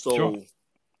 So, sure.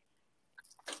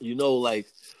 You know, like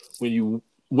when you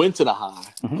went to the high,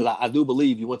 because I do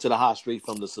believe you went to the high straight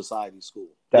from the society school.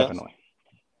 Definitely. Yes?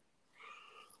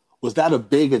 Was that a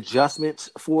big adjustment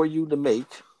for you to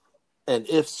make? And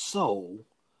if so,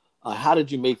 how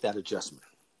did you make that adjustment?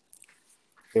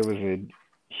 It was a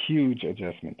huge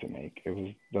adjustment to make. It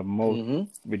was the most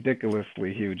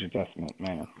ridiculously huge adjustment,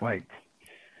 man. Like,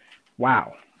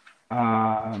 wow.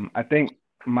 I think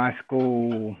my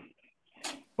school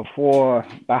before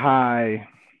the high,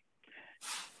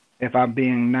 if I'm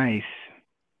being nice,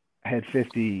 had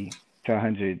 50 to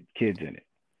 100 kids in it.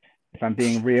 If I'm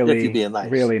being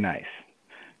really nice.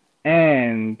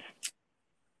 And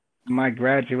my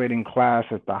graduating class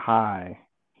at the high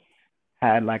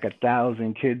had like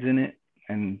 1,000 kids in it,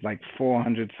 and like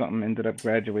 400 something ended up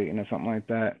graduating or something like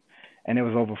that. And it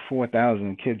was over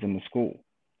 4,000 kids in the school.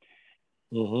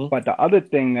 But the other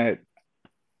thing that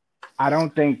I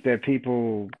don't think that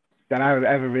people that I would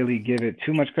ever really give it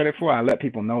too much credit for, I let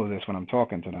people know this when I'm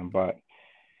talking to them, but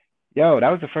yo, that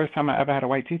was the first time I ever had a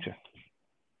white teacher.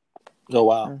 Oh,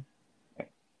 wow.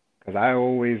 Because I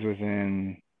always was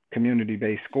in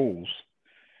community-based schools.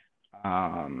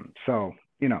 So,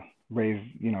 you know, raised,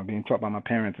 you know, being taught by my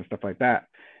parents and stuff like that,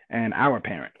 and our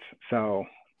parents. So,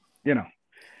 you know,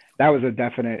 that was a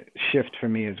definite shift for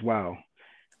me as well.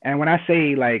 And when I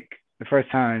say like the first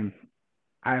time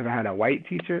I ever had a white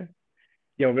teacher,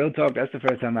 yo, real talk, that's the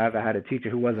first time I ever had a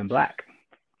teacher who wasn't black.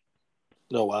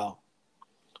 Oh, wow.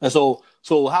 And so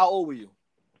how old were you?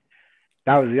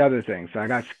 That was the other thing. So I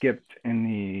got skipped in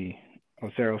the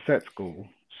Ocero Set School.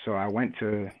 So I went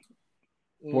to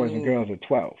boys and girls at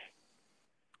 12.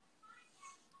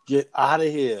 Get out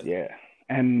of here. Yeah.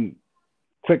 And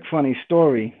quick funny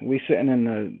story, we sitting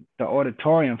in the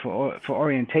auditorium for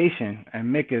orientation,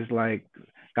 and Mick is like,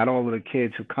 got all of the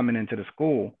kids who coming into the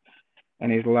school.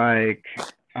 And he's like,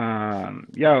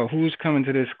 yo, who's coming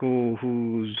to this school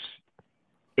who's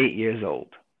 8 years old?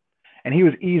 And he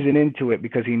was easing into it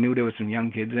because he knew there was some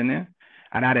young kids in there.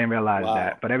 And I didn't realize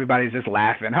that. But everybody's just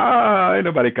laughing. Oh, ain't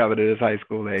nobody coming to this high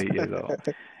school at 8 years old.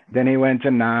 Then he went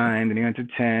to 9, then he went to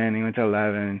 10, he went to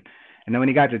 11. And then when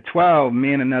he got to 12,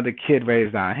 me and another kid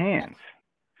raised our hands.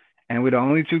 And we're the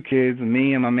only two kids,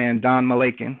 me and my man Don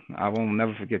Malakin. I won't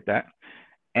never forget that.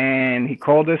 And he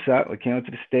called us up. We came up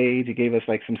to the stage. He gave us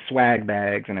like some swag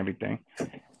bags and everything.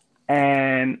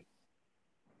 And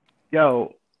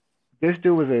yo, this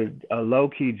dude was a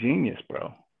low-key genius,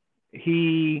 bro.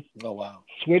 He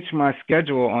switched my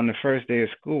schedule on the first day of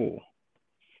school.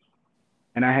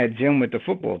 And I had gym with the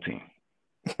football team.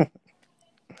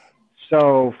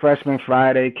 So freshman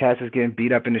Friday, cats is getting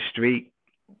beat up in the street.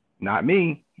 Not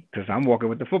me, because I'm walking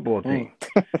with the football team.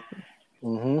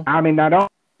 I mean, not only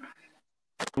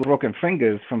broken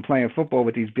fingers from playing football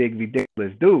with these big,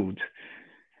 ridiculous dudes,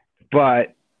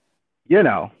 but, you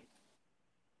know,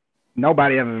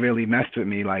 nobody ever really messed with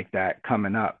me like that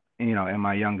coming up, you know, in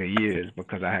my younger years,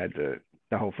 because I had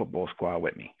the whole football squad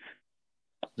with me.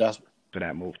 That's for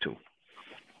that move too.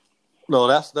 No,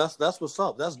 that's what's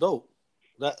up. That's dope.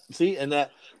 That's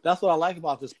what I like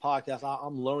about this podcast.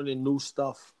 I'm learning new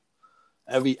stuff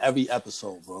every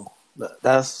episode, bro.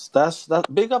 That's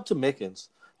big up to Mickens.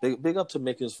 Big up to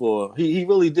Mickens for he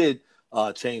really did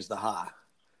change the high.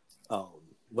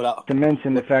 To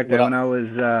mention the fact that when I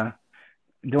was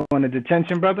doing the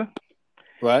detention, brother,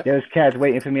 right? There's cats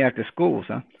waiting for me after school,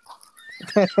 son.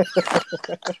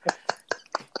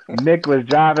 Mick was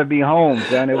driving me home,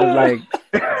 son. It was like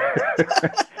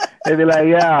they'd be like,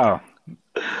 yo,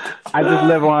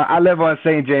 I live on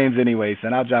St. James anyway,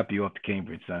 son. I'll drop you off to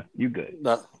Cambridge, son. You good?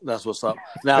 That's what's up.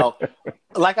 Now,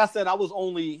 like I said, I was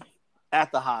only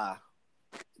at the high.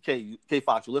 K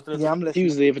Fox, you listening? Yeah, I'm listening. He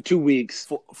was there for 2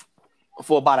 weeks.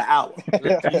 For about an hour.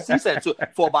 He said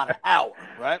for about an hour,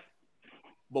 right?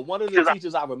 But one of the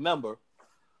teachers I remember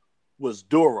was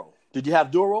Duro. Did you have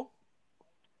Duro?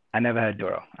 I never had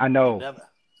Duro. I know. Never.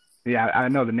 Yeah, I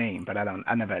know the name, but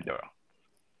I never had Duro.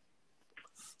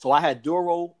 So I had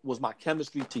Duro was my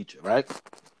chemistry teacher, right?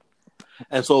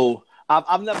 And so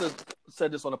I've never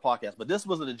said this on the podcast, but this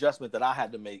was an adjustment that I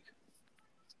had to make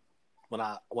when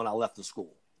I left the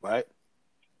school, right?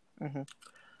 Mm-hmm.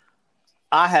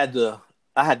 I had to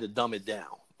dumb it down.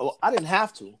 Well, I didn't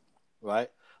have to, right?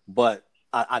 But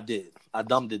I did. I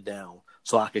dumbed it down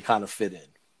so I could kind of fit in.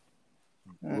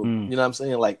 Mm. You know what I'm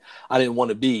saying? Like, I didn't want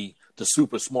to be the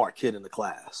super smart kid in the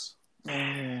class.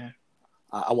 Mm.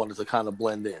 I wanted to kind of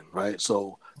blend in, right?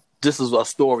 So this is a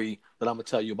story that I'm going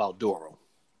to tell you about Doro.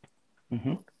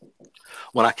 Mm-hmm.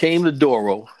 When I came to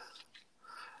Doro,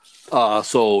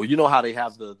 so you know how they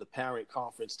have the parent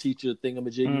conference teacher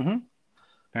thingamajiggy? Mm-hmm.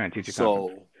 Parent teacher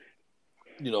conference. So,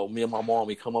 you know, me and my mom,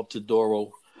 we come up to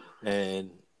Doro, and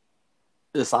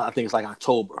I think it's like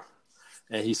October.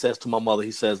 And he says to my mother,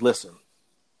 he says, listen,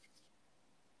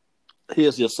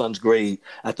 here's your son's grade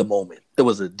at the moment. It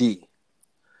was a D.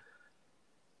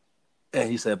 And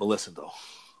he said, but listen, though,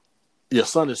 your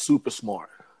son is super smart.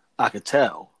 I could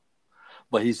tell,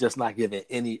 but he's just not giving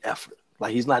any effort.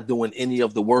 Like, he's not doing any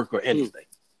of the work or anything.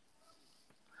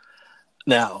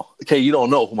 Now, okay, you don't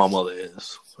know who my mother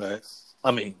is, right?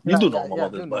 I mean, you do know who my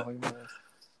mother is, but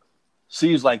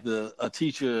she's like a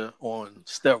teacher on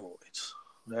steroids,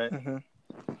 right? Mm-hmm.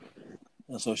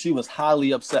 And so she was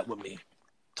highly upset with me,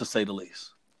 to say the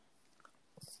least.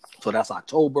 So that's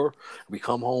October. We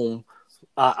come home.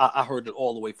 I heard it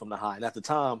all the way from the high. And at the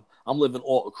time, I'm living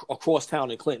all across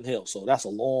town in Clinton Hill. So that's a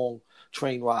long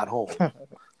train ride home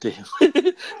to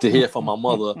hear from my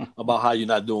mother about how you're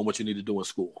not doing what you need to do in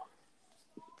school.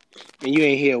 And you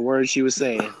ain't hear a word she was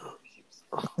saying.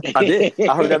 I did.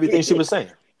 I heard everything she was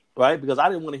saying, right? Because I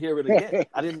didn't want to hear it again.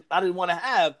 I didn't want to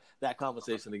have that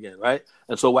conversation again, right?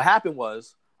 And so what happened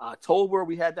was, October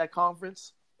we had that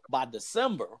conference. By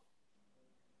December,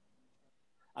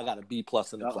 I got a B+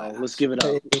 in the class. Let's give it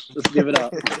up. Let's give it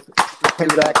up.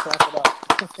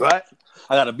 Right?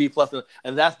 I got a B+,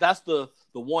 and that's the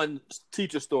one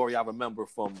teacher story I remember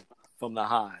from the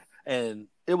high, and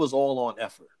it was all on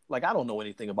effort. Like, I don't know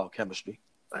anything about chemistry.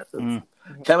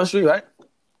 Chemistry, right?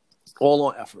 All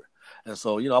on effort. And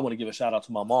so, you know, I want to give a shout out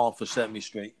to my mom for setting me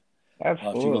straight.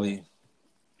 Absolutely.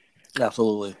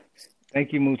 Absolutely.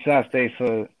 Thank you, Muchaste,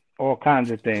 for all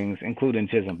kinds of things, including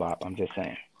Chisholm Bop. I'm just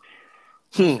saying.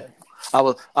 I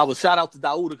was shout out to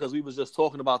Dauda because we was just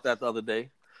talking about that the other day,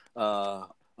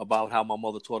 about how my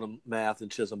mother taught him math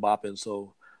and Chisholm Bop, and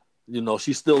so, you know,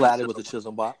 she's still at it with the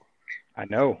Chisholm Bop. I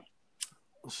know.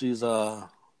 She's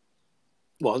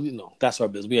well, you know, that's our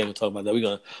business. We ain't gonna talk about that.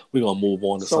 We're gonna move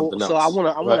on to something else. So I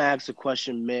wanna ask a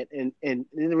question, Mitt, and it's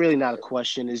really not a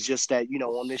question. It's just that, you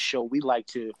know, on this show we like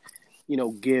to, you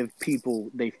know, give people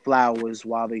their flowers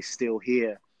while they still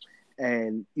here,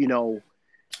 and you know,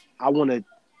 I want to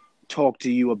talk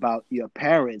to you about your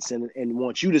parents and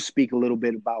want you to speak a little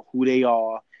bit about who they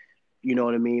are, you know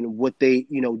what I mean, what they,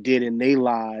 you know, did in their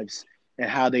lives and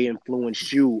how they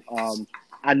influenced you.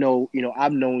 I know, you know,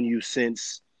 I've known you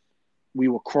since we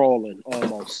were crawling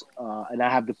almost, and I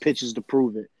have the pictures to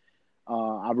prove it.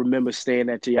 I remember staying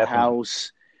at your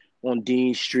house on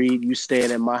Dean Street. You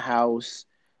staying at my house.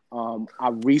 I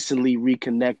recently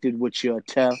reconnected with your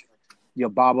Tef, your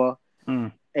Baba,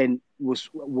 and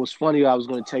was funny. I was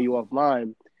going to tell you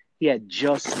offline. He had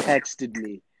just texted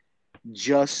me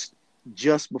just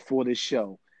before this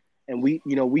show, and we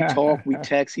talk, we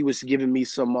text. He was giving me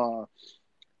some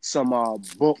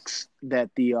books that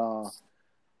the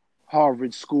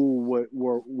Harvard School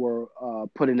were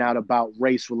putting out about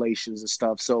race relations and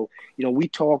stuff. So, you know, we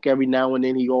talk every now and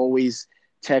then. He always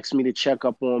texts me to check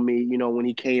up on me. You know, when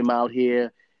he came out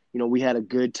here, you know, we had a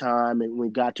good time and we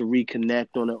got to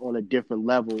reconnect on a different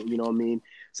level. You know what I mean?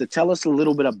 So tell us a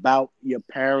little bit about your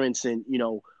parents and, you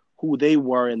know, who they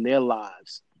were in their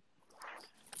lives.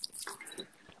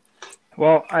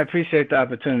 Well, I appreciate the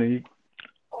opportunity.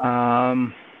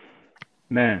 Man.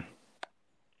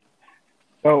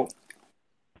 So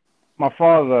my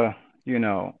father, you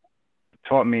know,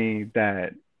 taught me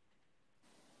that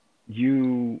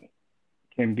you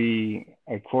can be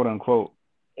a quote unquote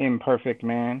imperfect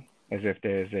man, as if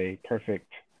there's a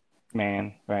perfect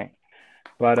man, right?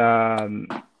 But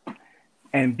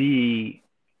and be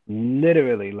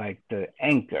literally like the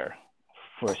anchor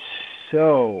for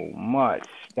so much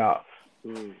stuff.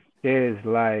 There's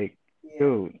like,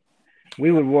 dude,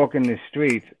 we would walk in the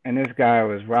streets and this guy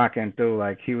was rocking through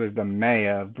like he was the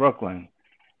mayor of Brooklyn.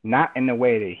 Not in the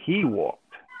way that he walked,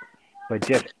 but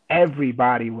just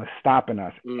everybody was stopping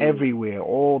us everywhere,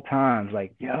 all times.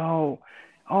 Like, yo,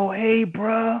 oh, hey,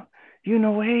 bruh. You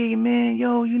know, hey, man,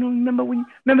 yo, you know,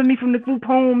 remember me from the group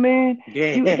home, man?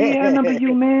 Yeah. I remember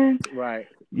you, man. Right.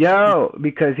 Yo,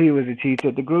 because he was a teacher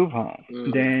at the group home.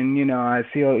 Then, you know, I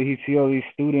see all these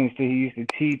students that he used to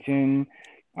teach in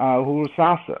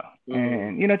Hurusasa.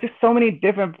 And, you know, just so many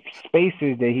different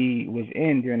spaces that he was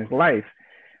in during his life.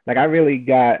 Like, I really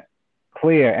got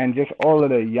clear, and just all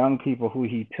of the young people who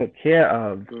he took care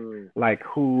of, like,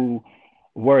 who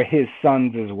were his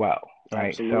sons as well, right?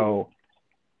 Absolutely. So,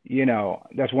 you know,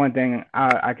 that's one thing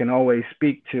I can always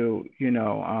speak to, you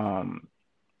know,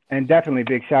 and definitely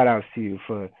big shout outs to you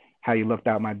for how you looked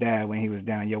out my dad when he was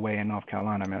down your way in North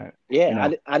Carolina, man. Yeah, you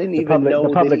know, I didn't even know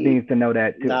the public that needs to know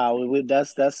that too. No,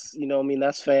 that's you know, I mean,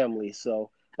 that's family. So,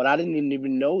 but I didn't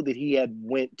even know that he had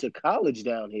went to college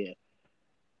down here.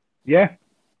 Yeah,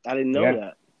 I didn't know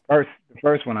that. The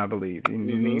first one, I believe. And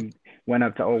he went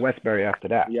up to Old Westbury after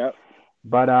that. Yep.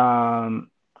 But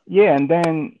yeah, and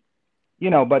then,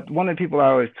 you know, but one of the people I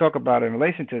always talk about in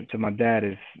relation to my dad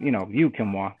is, you know, you,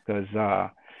 Kimwa, because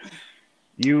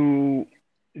you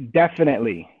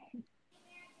definitely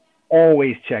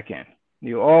always check in.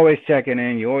 You always checking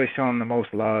in. You always show him the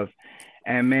most love.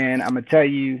 And man, I'm gonna tell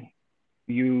you,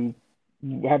 you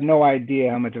have no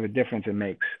idea how much of a difference it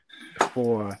makes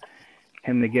for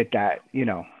him to get that, you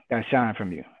know, that shine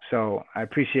from you. So I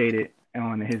appreciate it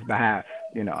on his behalf.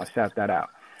 You know, I'll shout that out.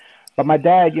 But my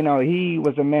dad, you know, he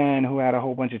was a man who had a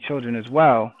whole bunch of children as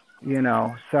well, you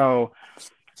know, so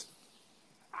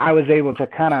I was able to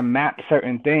kind of map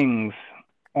certain things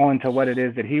onto what it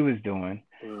is that he was doing.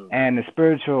 And the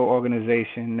spiritual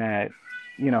organization that,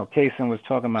 you know, Kason was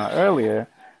talking about earlier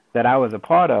that I was a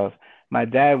part of, my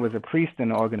dad was a priest in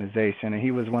the organization, and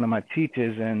he was one of my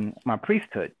teachers in my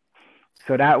priesthood.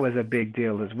 So that was a big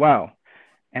deal as well.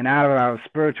 And out of our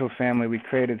spiritual family, we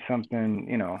created something,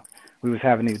 you know, we was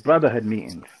having these brotherhood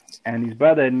meetings. And these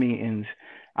brotherhood meetings,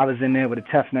 I was in there with a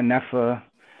Tefna Nefa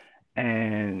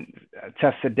and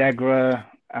Tef Sedegra,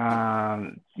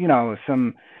 you know,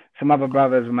 some other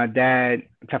brothers with my dad,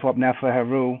 Tefop Nefa,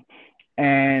 Haru.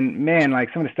 And man, like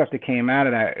some of the stuff that came out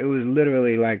of that, it was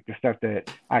literally like the stuff that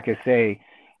I could say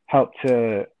helped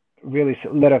to really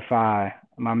solidify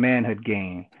my manhood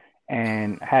game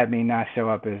and had me not show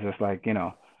up as just like, you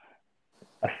know,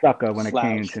 a sucker when it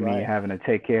came to me having to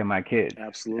take care of my kids.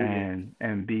 Absolutely.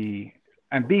 And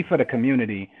be for the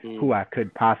community who I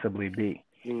could possibly be.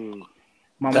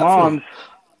 My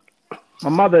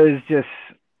mother is just,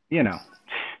 you know,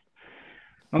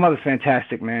 my mother's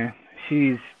fantastic, man.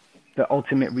 She's the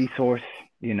ultimate resource.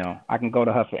 You know, I can go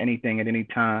to her for anything at any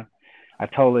time. I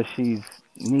told her she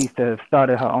needs to have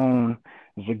started her own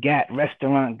Zagat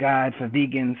restaurant guide for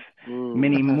vegans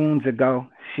many moons ago.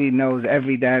 She knows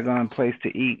every daggone place to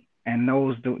eat and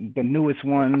knows the newest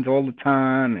ones all the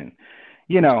time. And,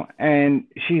 you know, and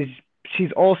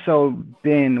she's also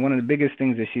been one of the biggest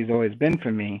things that she's always been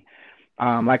for me.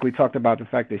 Like we talked about the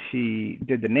fact that she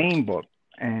did the name book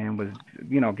and was,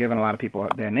 you know, giving a lot of people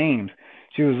their names.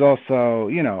 She was also,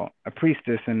 you know, a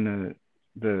priestess in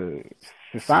the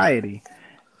society.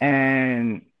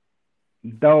 And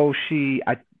though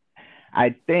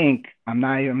I think I'm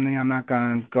not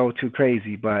gonna go too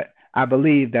crazy, but I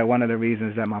believe that one of the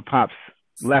reasons that my pops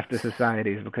left the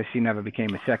society is because she never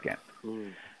became a second,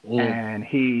 and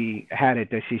he had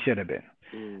it that she should have been.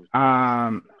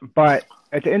 But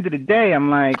at the end of the day, I'm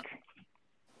like,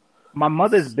 my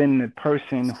mother's been the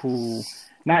person who,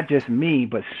 not just me,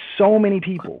 but so many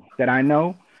people that I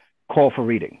know call for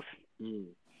readings.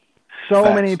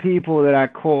 So many people that I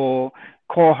call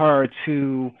her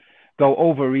to go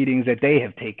over readings that they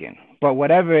have taken. But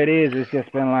whatever it is, it's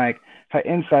just been like her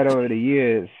insight over the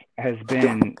years has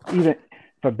been, even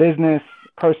for business,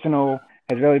 personal,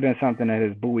 has really been something that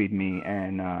has buoyed me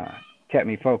and kept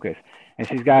me focused. And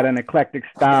she's got an eclectic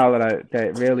style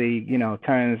that really, you know,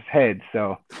 turns heads.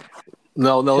 So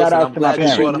no, shout listen, out I'm to my glad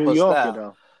you brought up parents. her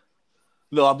style.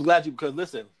 No, I'm glad you, because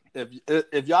listen,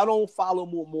 if y'all don't follow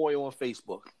Moyo on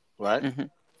Facebook, right,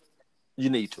 you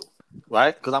need to,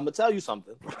 right? Because I'm gonna tell you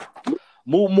something.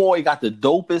 Moyo got the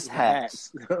dopest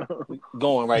hats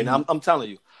going right now. I'm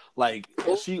telling you, like,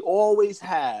 she always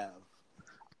have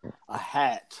a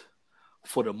hat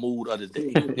for the mood of the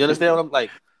day. You understand what I'm like?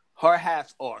 Her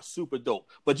hats are super dope.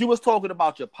 But you was talking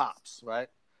about your pops, right?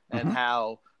 And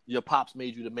how your pops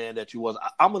made you the man that you was.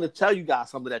 I'm going to tell you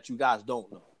guys something that you guys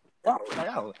don't know.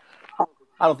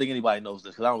 I I don't think anybody knows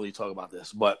this because I don't really talk about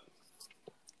this. But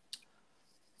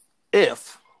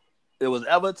if there was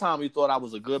ever a time you thought I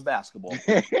was a good basketball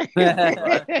player,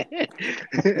 right?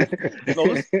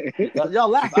 So y'all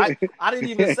laugh. I didn't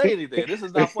even say anything. This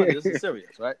is not funny. This is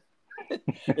serious, right?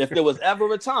 If there was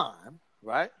ever a time,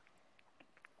 right,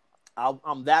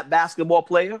 I'm that basketball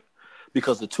player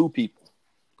because of two people,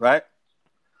 right?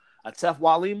 Atef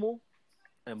Walimu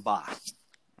and Ba.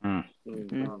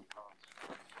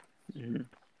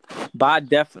 Ba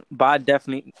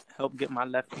definitely helped get my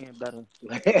left hand better.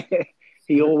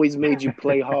 He always made you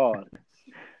play hard.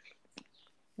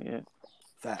 Yeah.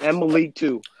 And Malik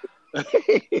too.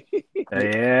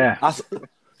 Yeah. This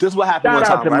is what happened one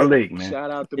Shout out time, to right? Malik, man. Shout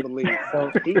out to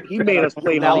Malik. He made us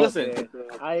play Now, hard. listen. Man.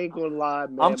 I ain't gonna lie,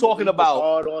 man. I'm talking Malik was about-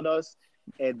 hard on us,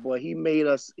 and boy, he made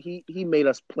us. He made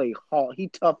us play hard. He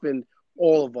toughened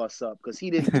all of us up because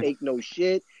he didn't take no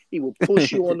shit. He would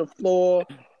push you on the floor,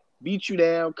 beat you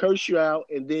down, curse you out,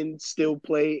 and then still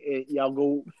play. And y'all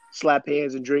go slap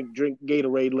hands and drink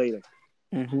Gatorade later.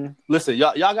 Listen,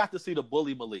 y'all got to see the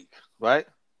bully Malik, right?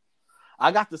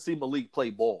 I got to see Malik play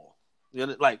ball. You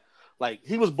know, like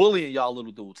he was bullying y'all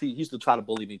little dudes. He used to try to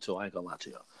bully me too. I ain't gonna lie to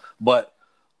y'all. But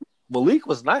Malik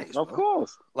was nice. Of bro.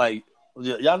 course. Like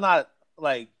y'all not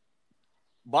like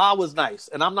Ba was nice,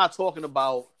 and I'm not talking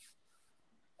about.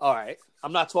 All right,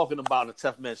 I'm not talking about a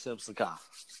tough man Simpson Ka,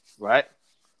 right?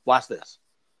 Watch this.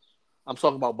 I'm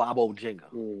talking about Bobo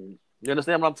Jenga. You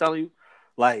understand what I'm telling you?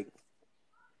 Like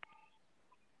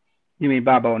You mean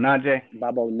Babo Najee?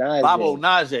 Babo Najee. Babo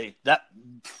Najee. That.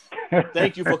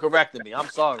 Thank you for correcting me. I'm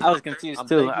sorry. I was confused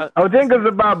too. Ojenga's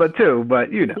a Baba too,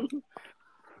 but you know.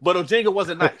 But Ojinga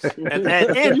wasn't nice.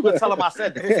 And you could tell him I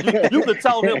said that. You could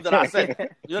tell him that I said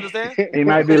that. You understand? He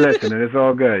might be listening. It's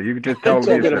all good. You can just tell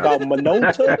him Talking about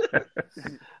Minota.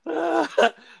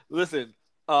 Listen,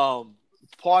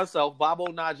 part self, Babo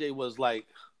Najee was like,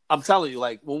 I'm telling you,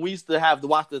 like when we used to have to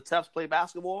watch the Tefs play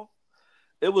basketball,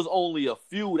 it was only a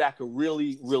few that could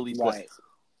really, really play. Right.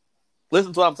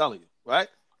 Listen to what I'm telling you, right?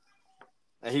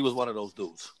 And he was one of those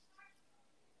dudes.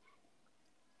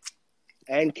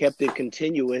 And kept it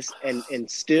continuous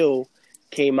and still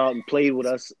came out and played with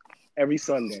us every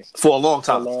Sunday. For a long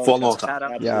time. For a long time.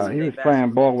 Absolutely. Yeah, he was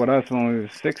playing ball with us when he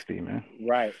was 60, man.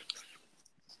 Right.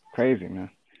 Crazy,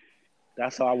 man.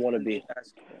 That's how I want to be.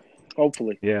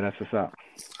 Hopefully. Yeah, that's what's up.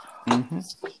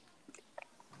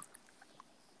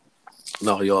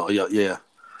 No, y'all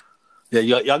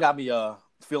got me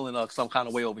feeling some kind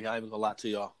of way over here. I ain't even gonna lie to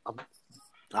y'all.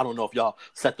 I don't know if y'all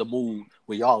set the mood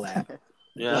where y'all at.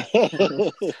 Yeah,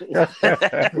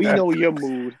 we know your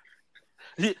mood.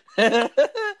 Ain't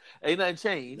nothing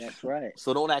changed. That's right.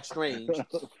 So don't act strange.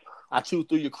 I chew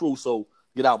through your crew, so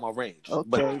get out my range. Okay,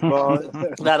 but boss.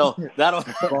 that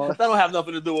don't have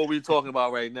nothing to do with what we're talking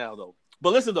about right now, though.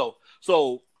 But listen, though.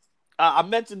 So I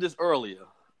mentioned this earlier.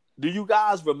 Do you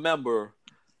guys remember?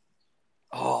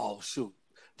 Oh shoot!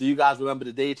 Do you guys remember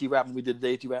the deity rap when we did the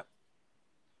deity rap?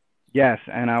 Yes,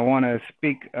 and I want to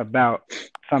speak about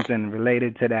something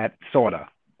related to that sorta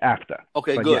after.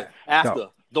 Okay, But good. yes, After.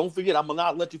 so. Don't forget, I'm going to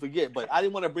not let you forget, but I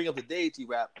didn't want to bring up the deity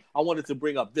rap. I wanted to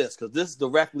bring up this because this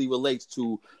directly relates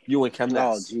to you and Chemness.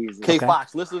 Oh, Jesus. K Okay.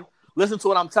 Fox, listen to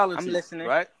what I'm telling I'm you. listening.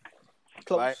 Right?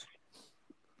 Close. Right?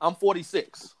 I'm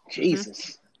 46.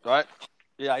 Jesus. Right?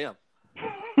 Yeah, I am.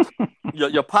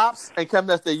 your pops and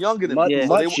Chemness, they're younger than me.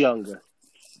 Much younger.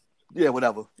 Yeah,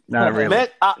 whatever. Not really. Man,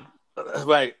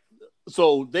 right.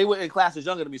 So they were in classes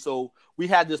younger than me. So we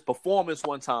had this performance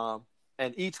one time,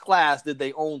 and each class did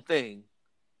their own thing.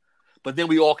 But then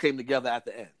we all came together at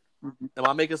the end. Am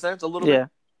I making sense a little bit? Yeah.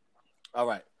 All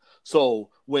right. So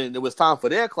when it was time for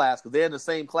their class, because they're in the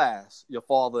same class, your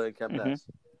father and Chemness,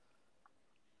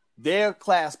 their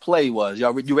class play was,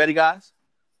 you ready, guys?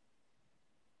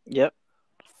 Yep.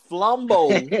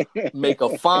 Flumbo make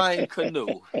a fine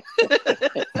canoe.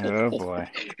 Oh boy.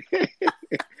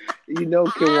 You know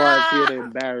Kiwan's here to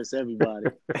embarrass everybody.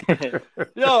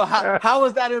 Yo, how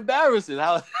is that embarrassing?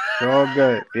 It's all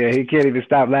good. Yeah, he can't even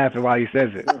stop laughing while he says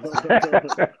it.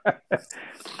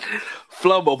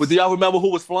 Flumbo. But do y'all remember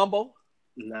who was Flumbo?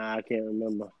 Nah, I can't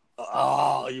remember.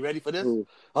 Oh, you ready for this? Ooh.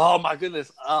 Oh, my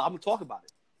goodness. I'm going to talk about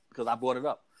it because I brought it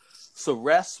up.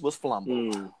 Ceres was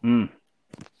Flumbo.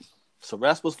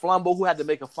 Ceres was Flumbo who had to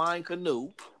make a fine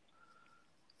canoe.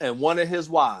 And one of his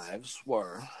wives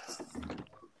was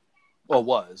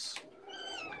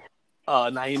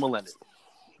Naima Leonard.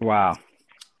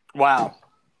 Wow.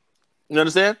 You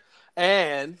understand?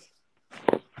 And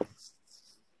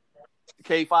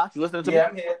K Fox, you listening to me?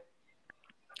 I'm here.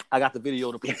 I got the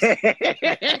video to play. Wait,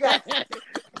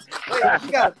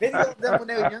 you got a video of them when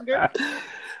they were younger?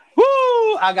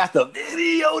 Woo! I got the video.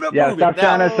 video to Yeah, prove stop it.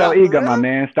 sounding so for eager, real? my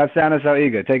man. Stop sounding so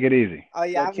eager. Take it easy. Oh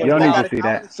yeah, Okay, You don't I need gotta- to see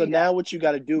that. So now what you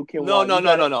got to do, Kim? No. You I'm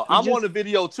just- on the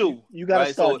video too. You got to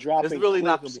right? start So dropping it's really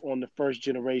not clips gonna on the first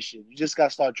generation. You just got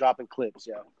to start dropping clips,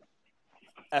 yo.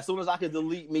 as soon as I can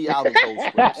delete me out of those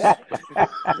clips.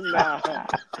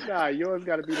 Nah, yours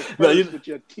got to be the first No, you- with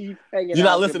your teeth hanging You're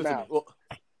out not your listening to me. mouth. Well,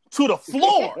 to the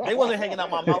floor. They wasn't hanging out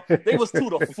my mouth. They was to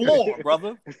the floor,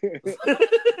 brother.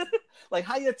 Like,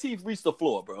 how your teeth reach the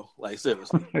floor, bro? Like,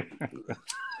 seriously.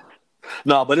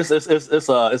 No, but it's a good. That's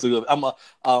what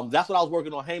I was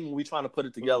working on. Heyman, we trying to put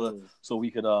it together so we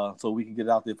can get it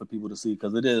out there for people to see,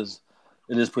 because it is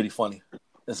pretty funny.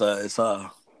 It's on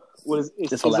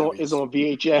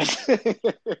VHS.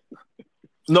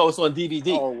 No, it's on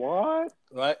DVD. Oh, what?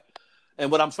 Right. And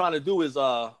what I'm trying to do is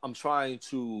I'm trying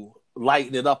to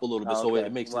lighten it up a little bit so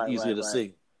it makes it easier to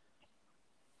see.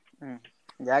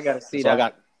 Yeah, I gotta see So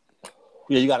that.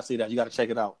 you got to see that. You got to check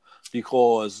it out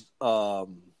because we all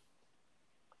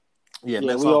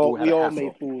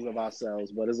made fools of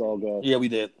ourselves, but it's all good. Yeah, we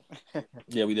did.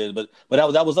 But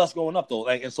that was us growing up though.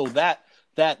 Like, and so that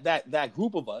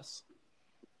group of us,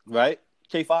 right?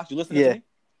 K Fox, you listening to me?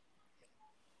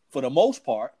 For the most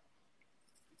part,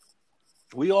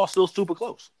 we all still super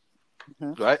close,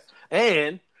 right?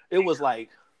 And it was like,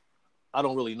 I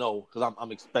don't really know because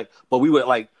I'm but we were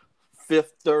like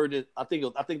fifth, third. I think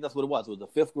that's what it was. It was the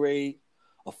fifth grade,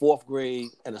 a fourth grade,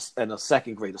 and a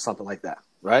second grade or something like that,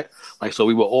 right? Like, so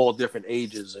we were all different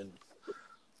ages, and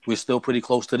we're still pretty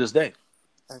close to this day,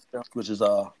 which is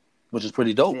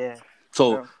pretty dope. Yeah.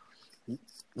 So,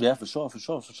 yeah, for sure.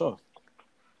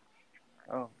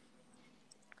 Oh.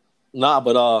 Nah,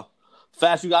 but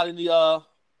Fast, you got anything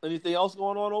else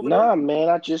going on over there? Nah, man,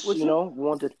 I just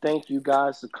want to thank you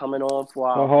guys for coming on for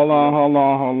our. Well, hold on.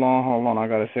 I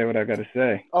gotta say what I gotta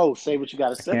say. Oh, say what you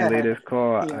gotta say. Can't leave this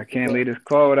call. I can't leave this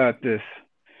call without this.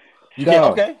 You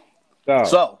can't. Okay.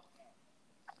 So,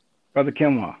 Brother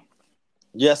Kimwa.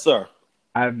 Yes, sir.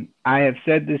 I have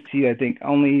said this to you, I think,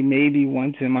 only maybe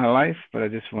once in my life, but I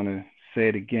just want to say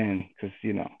it again because,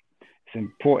 it's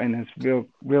important. It's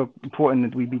real important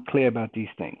that we be clear about these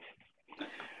things.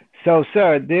 So,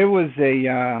 sir, there was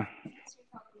a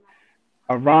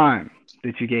rhyme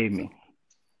that you gave me,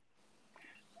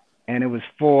 and it was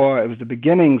the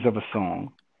beginnings of a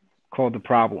song called "The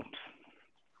Problems."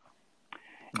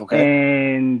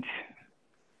 Okay. And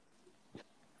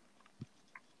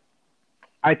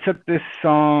I took this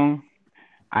song,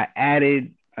 I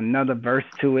added another verse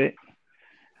to it,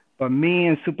 but me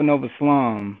and Supernova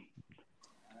Slum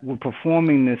were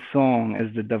performing this song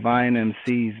as the Divine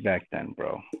MCs back then,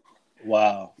 bro.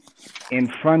 Wow. In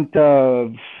front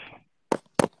of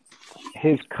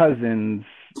his cousin's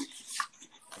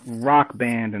rock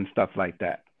band and stuff like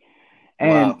that.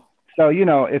 And so,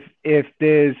 if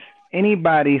there's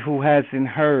anybody who hasn't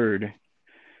heard,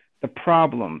 the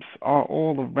problems are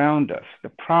all around us. The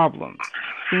problems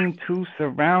seem to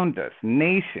surround us.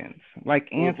 Nations,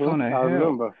 like ants on a hill.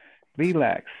 Remember.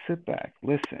 Relax, sit back,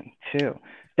 listen, chill.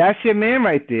 That's your man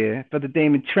right there, Brother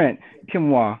Damon Trent,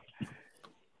 Kimwa.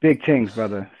 Big things,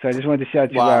 brother. So I just wanted to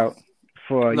shout you out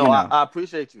for, I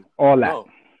appreciate you. All that.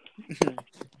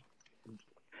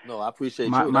 No, I appreciate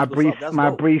you. My brief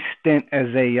stint as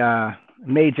a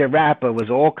major rapper was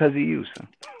all because of you, son.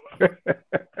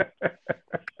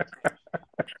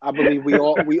 I believe we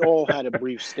all had a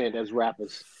brief stint as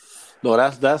rappers. No,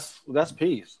 that's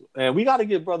peace, and we got to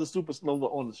get Brother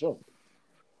Supernova on the show.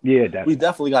 Yeah, definitely. We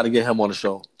definitely got to get him on the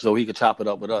show so he could chop it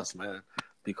up with us, man.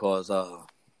 Because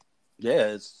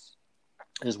it's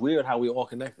weird how we all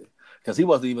connected because he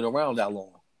wasn't even around that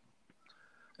long,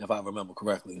 if I remember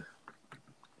correctly.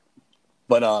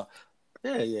 But I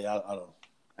don't.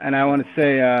 And I want to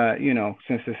say,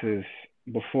 since this is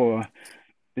before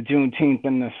the Juneteenth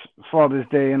and the Father's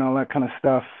Day and all that kind of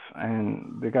stuff,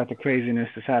 and they got the craziness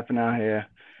that's happening out here,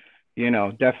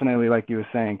 definitely, like you were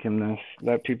saying, Kim,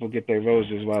 let people get their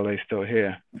roses while they're still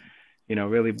here.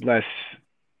 Really bless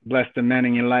the men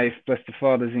in your life, bless the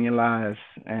fathers in your lives,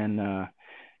 and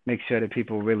make sure that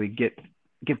people really get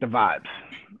the vibes.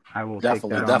 I will take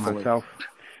that on myself.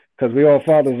 Because we all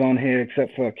fathers on here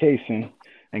except for Kaysen.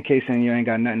 And Kaysen, you ain't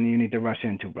got nothing you need to rush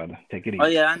into, brother. Take it easy. Oh,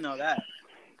 yeah, I know that.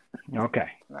 Okay.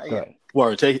 Good.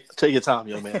 Word. Take your time,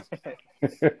 young man.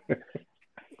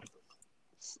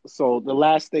 So the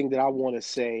last thing that I want to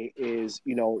say is,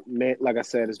 man, like I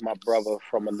said, is my brother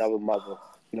from another mother.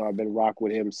 I've been rocking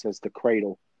with him since the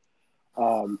cradle.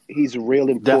 He's a real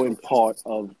important part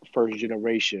of First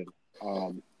Generation.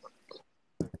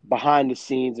 Behind the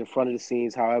scenes, in front of the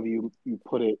scenes, however you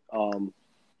put it,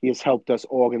 he has helped us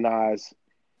organize,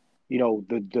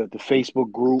 the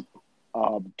Facebook group,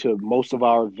 to most of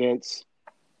our events.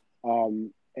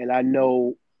 And I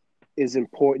know it's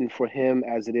important for him,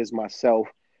 as it is myself,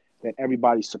 that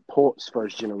everybody supports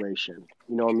First Generation.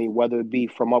 You know what I mean? Whether it be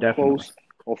from up Definitely. close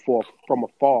or from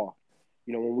afar.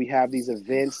 You know, when we have these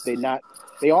events, they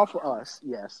are for us,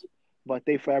 yes, but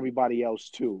they for everybody else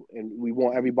too. And we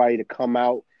want everybody to come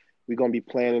out. We're going to be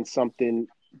planning something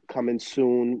coming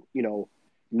soon, you know,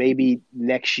 maybe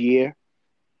next year.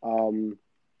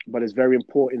 But it's very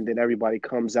important that everybody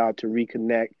comes out to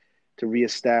reconnect, to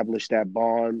reestablish that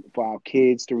bond, for our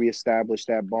kids to reestablish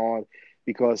that bond,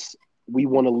 because we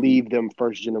want to leave them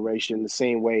First Generation the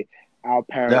same way our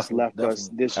parents left us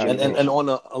this generation. And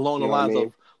along the lines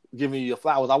of giving you your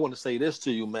flowers, I want to say this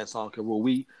to you, Mensah Karu.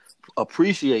 We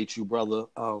appreciate you, brother,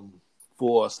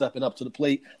 for stepping up to the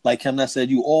plate. Like Kemnes said,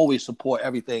 you always support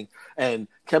everything. And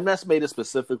Kemnes made it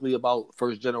specifically about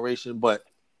First Generation, but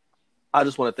I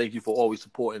just want to thank you for always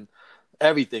supporting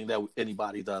everything that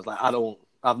anybody does. Like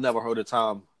I've never heard a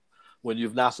time when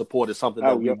you've not supported something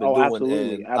that we've been doing.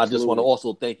 Absolutely. I just want to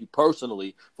also thank you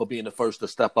personally for being the first to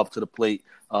step up to the plate,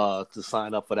 to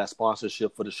sign up for that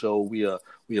sponsorship for the show.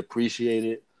 We appreciate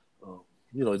it.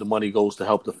 You know, the money goes to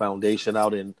help the foundation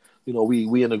out, and you know,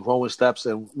 we in the growing steps,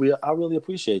 and I really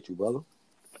appreciate you, brother.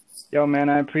 Yo, man,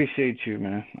 I appreciate you,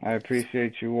 man. I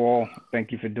appreciate you all.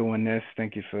 Thank you for doing this.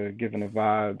 Thank you for giving the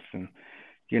vibes, and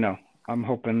you know, I'm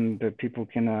hoping that people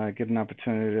can get an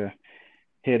opportunity to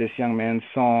hear this young man's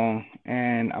song.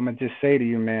 And I'm gonna just say to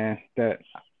you, man, that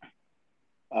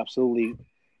absolutely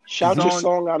shout your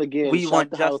song out again. We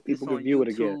want how justice people on can view YouTube. it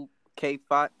again.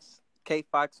 K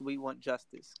Fox, we want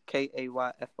justice.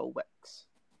 KAYFOX.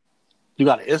 You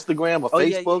got an Instagram or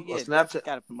Facebook or Snapchat?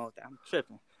 Gotta promote that. I'm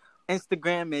tripping.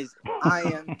 Instagram is I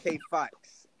am K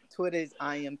Fox. Twitter is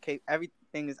I am K.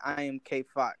 Everything is I am K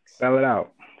Fox. Spell it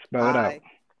out.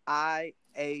 I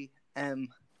am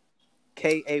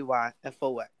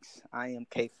KAYFOX. I am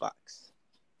K Fox.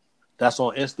 That's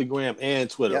on Instagram and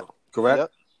Twitter,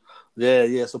 correct? Yep.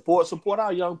 Yeah. Support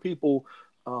our young people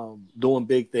doing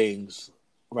big things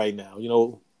right now. You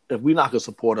know, if we're not gonna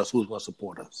support us, who's gonna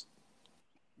support us?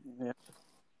 Yeah.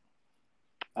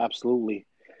 Absolutely.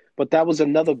 But that was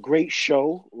another great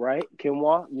show, right,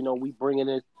 Kinwa? You know, we bringing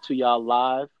it to y'all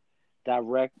live,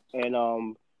 direct,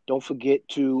 and don't forget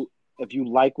to, if you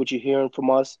like what you're hearing from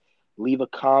us, leave a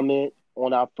comment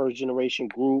on our First Generation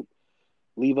group.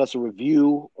 Leave us a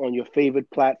review on your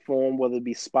favorite platform, whether it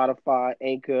be Spotify,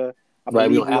 Anchor. I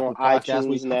believe we're on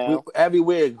iTunes now. We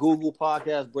everywhere. Google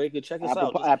Podcast, Breaker. Check us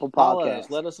out. Apple Podcasts.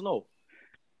 Let us know.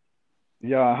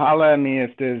 Yeah, holler at me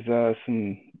if there's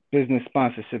some business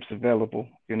sponsorships available.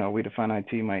 You know, we the Fine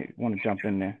IT might want to jump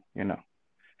in there. You know.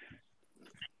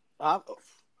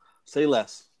 Say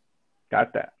less.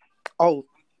 Got that. Oh,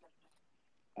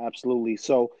 absolutely.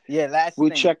 So last we'll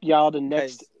thing, check y'all the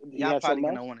next. Y'all probably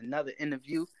gonna want another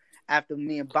interview after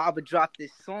me and Baba drop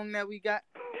this song that we got.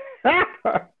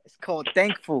 It's called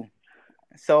Thankful.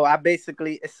 So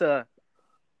it's a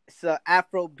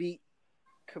Afrobeat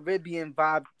Caribbean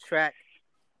vibe track,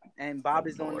 and Bob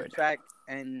is on the track,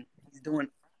 and he's doing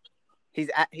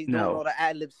all the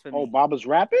ad libs for me. Oh, Baba's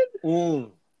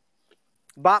rapping?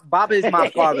 Bob is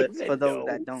my father. For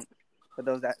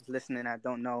those that's listening that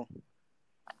don't know.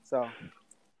 So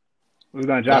we're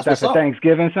gonna drop that for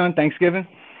Thanksgiving, son. Thanksgiving.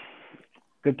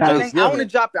 Good time. I want to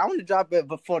drop it. I want to drop it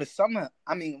before the summer.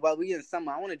 I mean, we in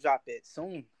summer. I want to drop it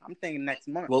soon. I'm thinking next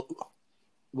month. Well,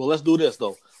 let's do this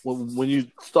though. When you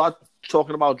start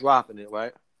talking about dropping it,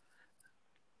 right?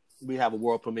 We have a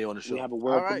world premiere on the show. We have a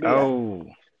world premiere. Oh,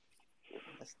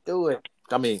 let's do it.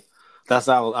 I mean, that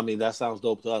sounds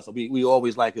dope to us. We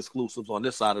always like exclusives on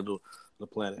this side of the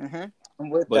planet. Mm-hmm.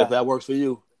 But if that works for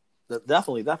you,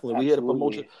 definitely, we're here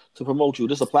to promote you.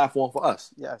 This is a platform for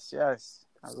us. Yes,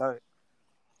 I love it.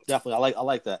 Definitely, I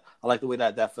like that. I like the way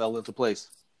that fell into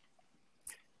place.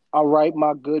 All right,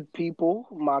 my good people,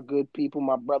 my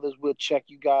brothers. We'll check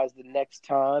you guys the next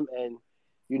time, and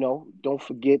you know, don't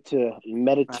forget to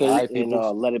meditate and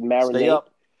let it marinate. Stay up,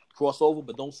 cross over,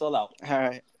 but don't sell out. All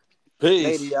right, peace.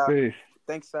 Lady, y'all. Peace.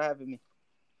 Thanks for having me.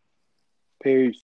 Peace.